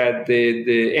sense that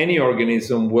any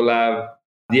organism will have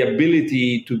the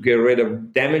ability to get rid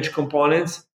of damaged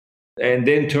components and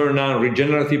then turn on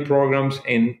regenerative programs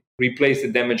and replace the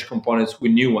damaged components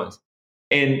with new ones.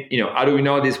 And, how do we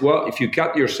know this? Well, if you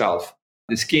cut yourself,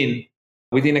 the skin,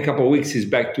 within a couple of weeks is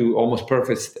back to almost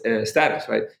perfect status,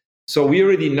 right? So we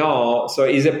already know. So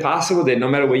is it possible that no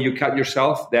matter where you cut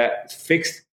yourself, that's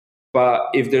fixed? But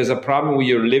if there's a problem with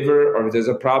your liver, or if there's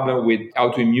a problem with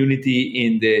autoimmunity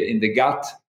in the gut,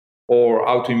 or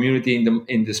autoimmunity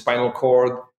in the spinal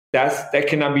cord, that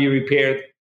cannot be repaired.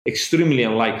 Extremely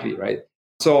unlikely, right?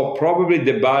 So probably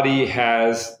the body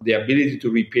has the ability to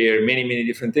repair many, many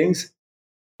different things,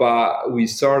 but we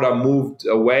sort of moved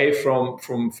away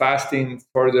from fasting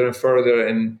further and further,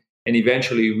 and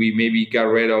eventually we maybe got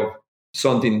rid of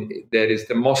something that is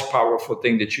the most powerful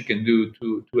thing that you can do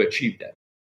to achieve that.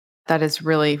 That is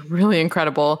really, really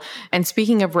incredible. And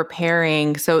speaking of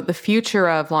repairing, so the future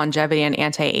of longevity and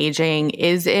anti-aging,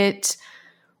 is it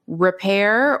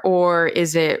repair or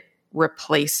is it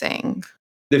replacing?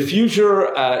 The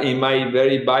future, in my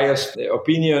very biased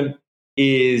opinion,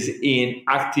 is in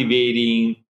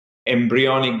activating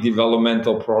embryonic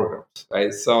developmental programs,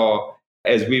 right? So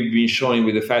as we've been showing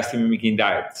with the fasting mimicking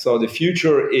diet. So the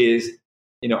future is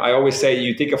I always say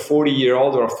you take a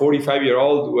 40-year-old or a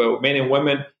 45-year-old, men and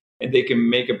women, and they can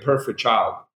make a perfect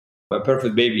child, a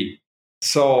perfect baby.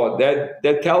 So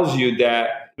that tells you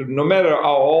that no matter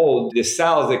how old the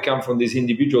cells that come from these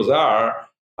individuals are,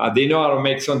 they know how to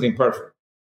make something perfect.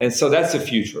 And so that's the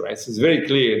future, right? So it's very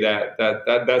clear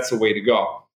that's the way to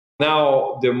go.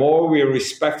 Now, the more we're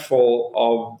respectful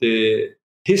of the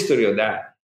history of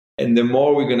that, and the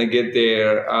more we're going to get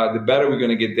there, the better we're going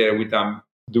to get there without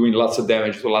doing lots of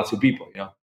damage to lots of people,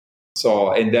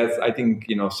 So, and that's, I think,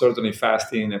 certainly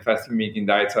fasting and fasting mimicking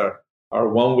diets are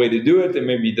one way to do it, and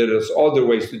maybe there's other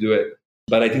ways to do it.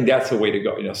 But I think that's the way to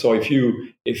go. So if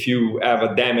you have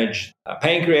a damaged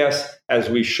pancreas, as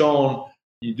we've shown,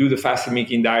 you do the fasting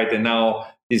mimicking diet, and now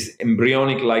this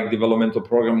embryonic-like developmental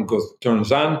program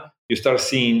turns on. You start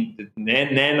seeing the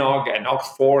NANOG and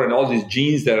OX4 and all these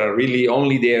genes that are really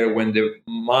only there when the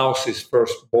mouse is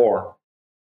first born.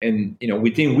 And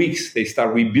within weeks, they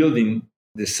start rebuilding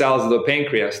the cells of the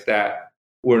pancreas that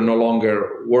were no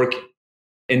longer working.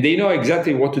 And they know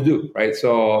exactly what to do, right?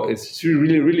 So it's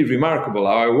really, really remarkable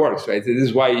how it works, right? This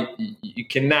is why you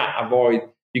cannot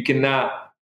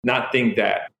not think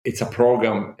that it's a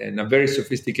program and a very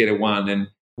sophisticated one. And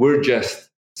we're just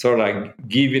sort of like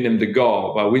giving them the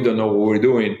go, but we don't know what we're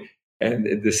doing.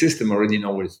 And the system already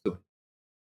knows what it's doing.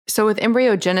 So with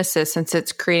embryogenesis, since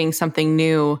it's creating something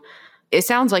new, it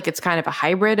sounds like it's kind of a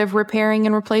hybrid of repairing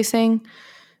and replacing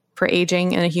for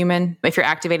aging in a human, if you're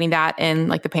activating that in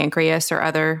like the pancreas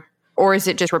or is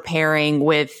it just repairing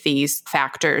with these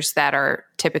factors that are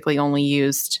typically only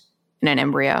used in an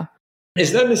embryo?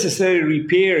 It's not necessarily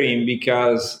repairing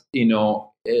because, in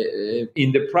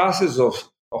the process of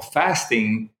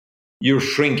fasting, you're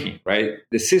shrinking, right?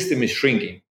 The system is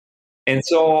shrinking. And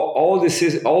so all this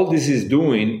is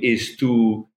doing is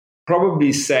to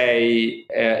probably say,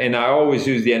 and I always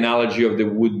use the analogy of the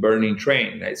wood burning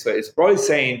train, right? So it's probably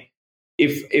saying,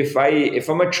 if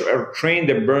I'm a train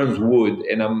that burns wood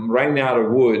and I'm running out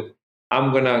of wood,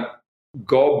 I'm gonna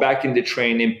go back in the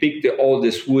train and pick the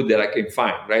oldest wood that I can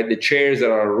find, right? The chairs that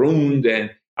are ruined,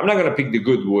 and I'm not gonna pick the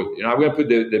good wood. I'm gonna put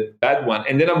the bad one,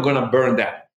 and then I'm gonna burn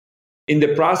that. In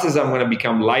the process, I'm gonna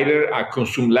become lighter. I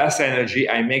consume less energy.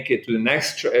 I make it to the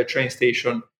next train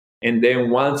station. And then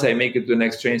once I make it to the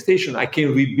next train station, I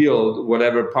can rebuild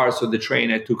whatever parts of the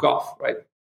train I took off, right?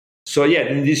 So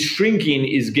this shrinking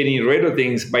is getting rid of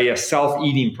things by a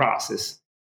self-eating process.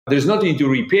 There's nothing to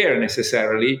repair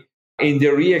necessarily. In the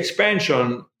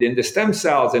re-expansion, then the stem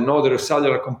cells and other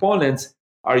cellular components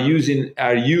are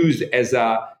used as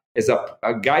a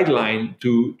guideline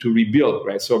to rebuild,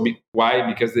 right? So why?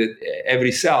 Because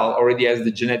every cell already has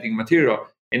the genetic material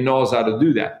and knows how to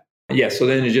do that. So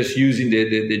then you're just using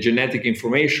the genetic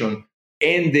information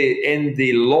and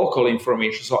the local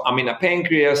information. So I'm in a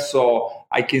pancreas, so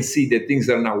I can see that things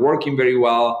are not working very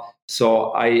well.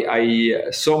 So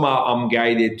I somehow I'm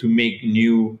guided to make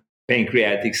new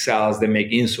pancreatic cells that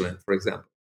make insulin, for example.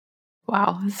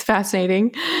 Wow, that's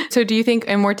fascinating. So do you think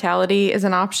immortality is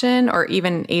an option, or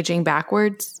even aging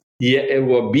backwards? Yeah, it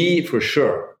will be for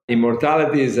sure.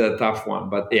 Immortality is a tough one,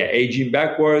 but aging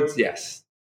backwards, yes.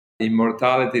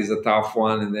 Immortality is a tough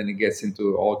one, and then it gets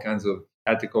into all kinds of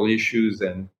ethical issues,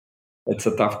 and it's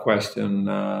a tough question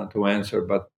to answer,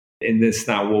 and that's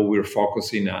not what we're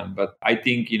focusing on. But I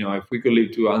think, if we could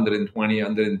live to 120,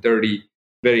 130,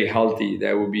 very healthy,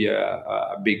 that would be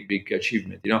a big, big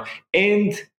achievement,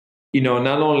 And,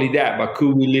 not only that, but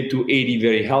could we live to 80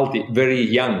 very healthy, very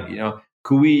young,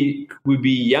 Could we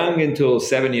be young until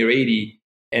 70 or 80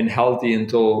 and healthy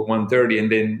until 130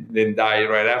 and then die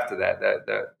right after that?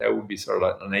 That would be sort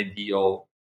of an ideal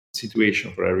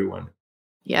situation for everyone.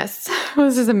 Yes,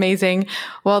 this is amazing.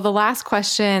 Well, the last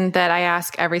question that I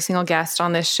ask every single guest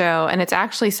on this show, and it's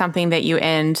actually something that you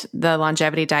end the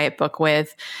longevity diet book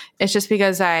with, it's just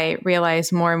because I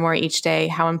realize more and more each day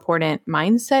how important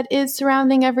mindset is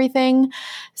surrounding everything.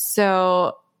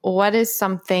 So what is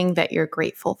something that you're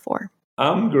grateful for?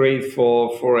 I'm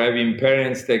grateful for having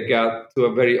parents that got to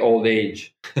a very old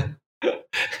age.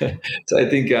 So I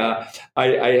think I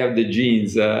have the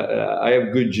genes. I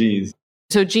have good genes.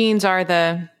 So genes are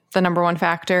the number one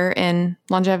factor in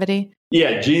longevity?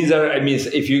 Yeah, genes are,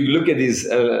 if you look at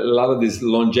a lot of these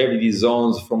longevity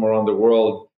zones from around the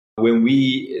world, when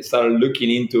we started looking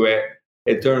into it,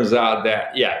 it turns out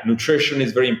that, nutrition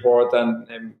is very important,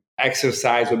 and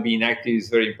exercise or being active is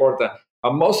very important.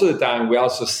 But most of the time, we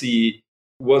also see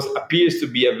what appears to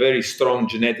be a very strong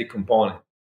genetic component.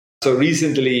 So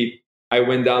recently, I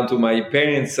went down to my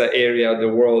parents' area of the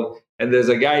world, and there's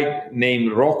a guy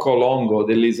named Longo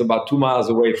that lives about 2 miles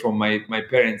away from my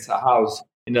parents' house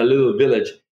in a little village.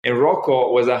 And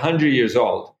Rocco was 100 years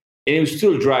old. And he was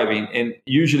still driving. And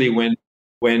usually when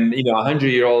a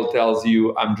 100-year-old tells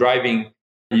you I'm driving,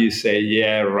 you say,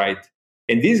 yeah, right.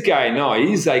 And this guy, no,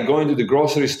 he's like going to the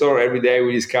grocery store every day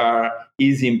with his car.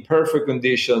 He's in perfect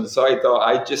condition. So I thought,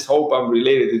 I just hope I'm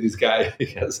related to this guy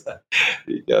because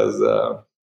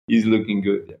he's looking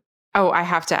good. Yeah. Oh, I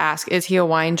have to ask, is he a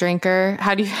wine drinker?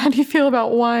 How do you feel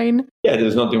about wine? Yeah,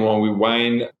 there's nothing wrong with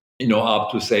wine.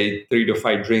 Up to say 3 to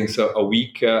 5 drinks a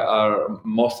week are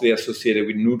mostly associated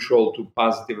with neutral to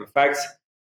positive effects.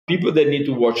 People that need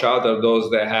to watch out are those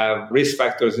that have risk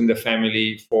factors in the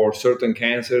family for certain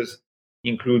cancers,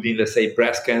 including, let's say,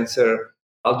 breast cancer.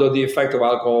 Although the effect of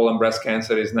alcohol on breast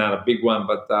cancer is not a big one,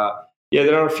 but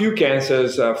there are a few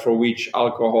cancers for which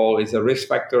alcohol is a risk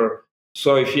factor.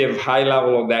 So if you have high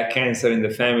level of that cancer in the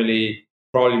family,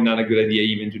 probably not a good idea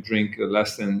even to drink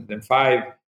less than 5.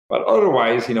 But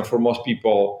otherwise, for most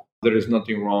people, there is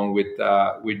nothing wrong with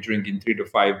drinking 3 to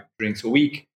 5 drinks a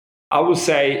week. I would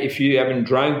say if you haven't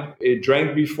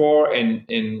drank before and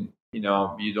you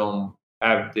don't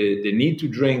have the need to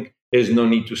drink, there's no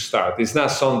need to start. It's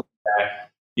not something that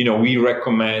we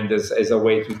recommend as a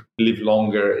way to live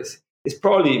longer. It's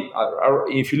probably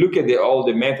if you look at all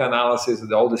the meta-analysis,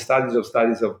 all the studies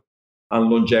on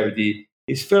longevity,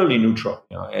 it's fairly neutral.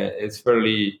 It's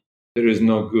fairly, there is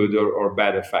no good or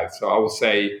bad effect. So I would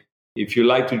say if you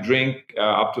like to drink,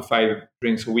 up to 5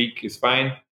 drinks a week is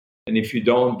fine. And if you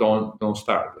don't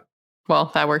start. Well,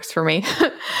 that works for me.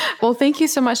 Well, thank you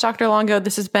so much, Dr. Longo.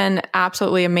 This has been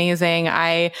absolutely amazing.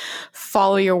 I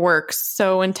follow your work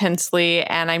so intensely,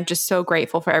 and I'm just so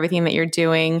grateful for everything that you're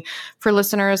doing. For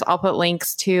listeners, I'll put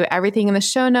links to everything in the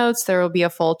show notes. There will be a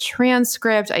full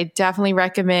transcript. I definitely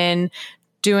recommend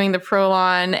doing the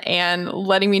Prolon and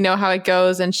letting me know how it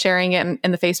goes and sharing it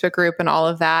in the Facebook group and all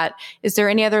of that. Is there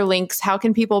any other links? How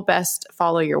can people best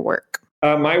follow your work?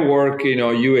 My work,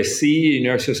 USC,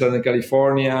 University of Southern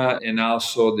California, and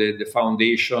also the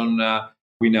foundation.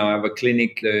 We now have a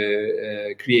clinic,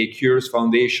 Create Cures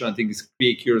Foundation. I think it's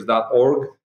createcures.org.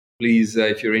 Please,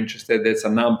 if you're interested, that's a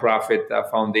nonprofit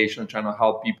foundation trying to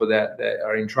help people that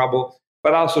are in trouble,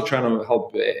 but also trying to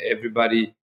help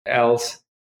everybody else.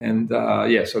 And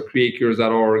so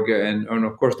createcures.org. And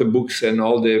of course, the books and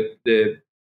all the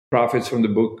profits from the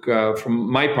book, from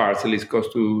my part at least,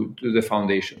 goes to the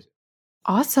foundations.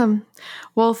 Awesome.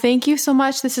 Well, thank you so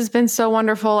much. This has been so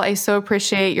wonderful. I so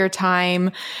appreciate your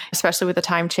time, especially with the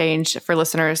time change. For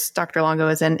listeners, Dr. Longo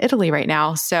is in Italy right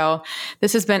now. So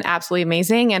this has been absolutely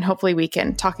amazing, and hopefully we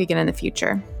can talk again in the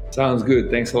future. Sounds good.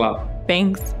 Thanks a lot.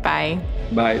 Thanks. Bye.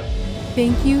 Bye.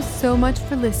 Thank you so much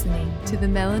for listening to the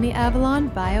Melanie Avalon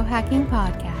Biohacking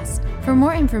Podcast. For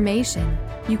more information,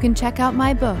 you can check out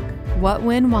my book, What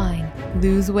When Wine?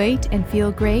 Lose weight and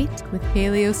feel great with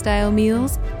paleo-style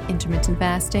meals, intermittent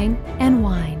fasting, and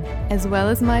wine, as well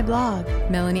as my blog,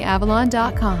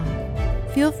 melanieavalon.com.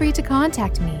 Feel free to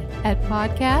contact me at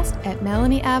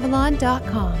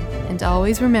podcast@melanieavalon.com. And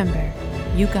always remember,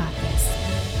 you got this.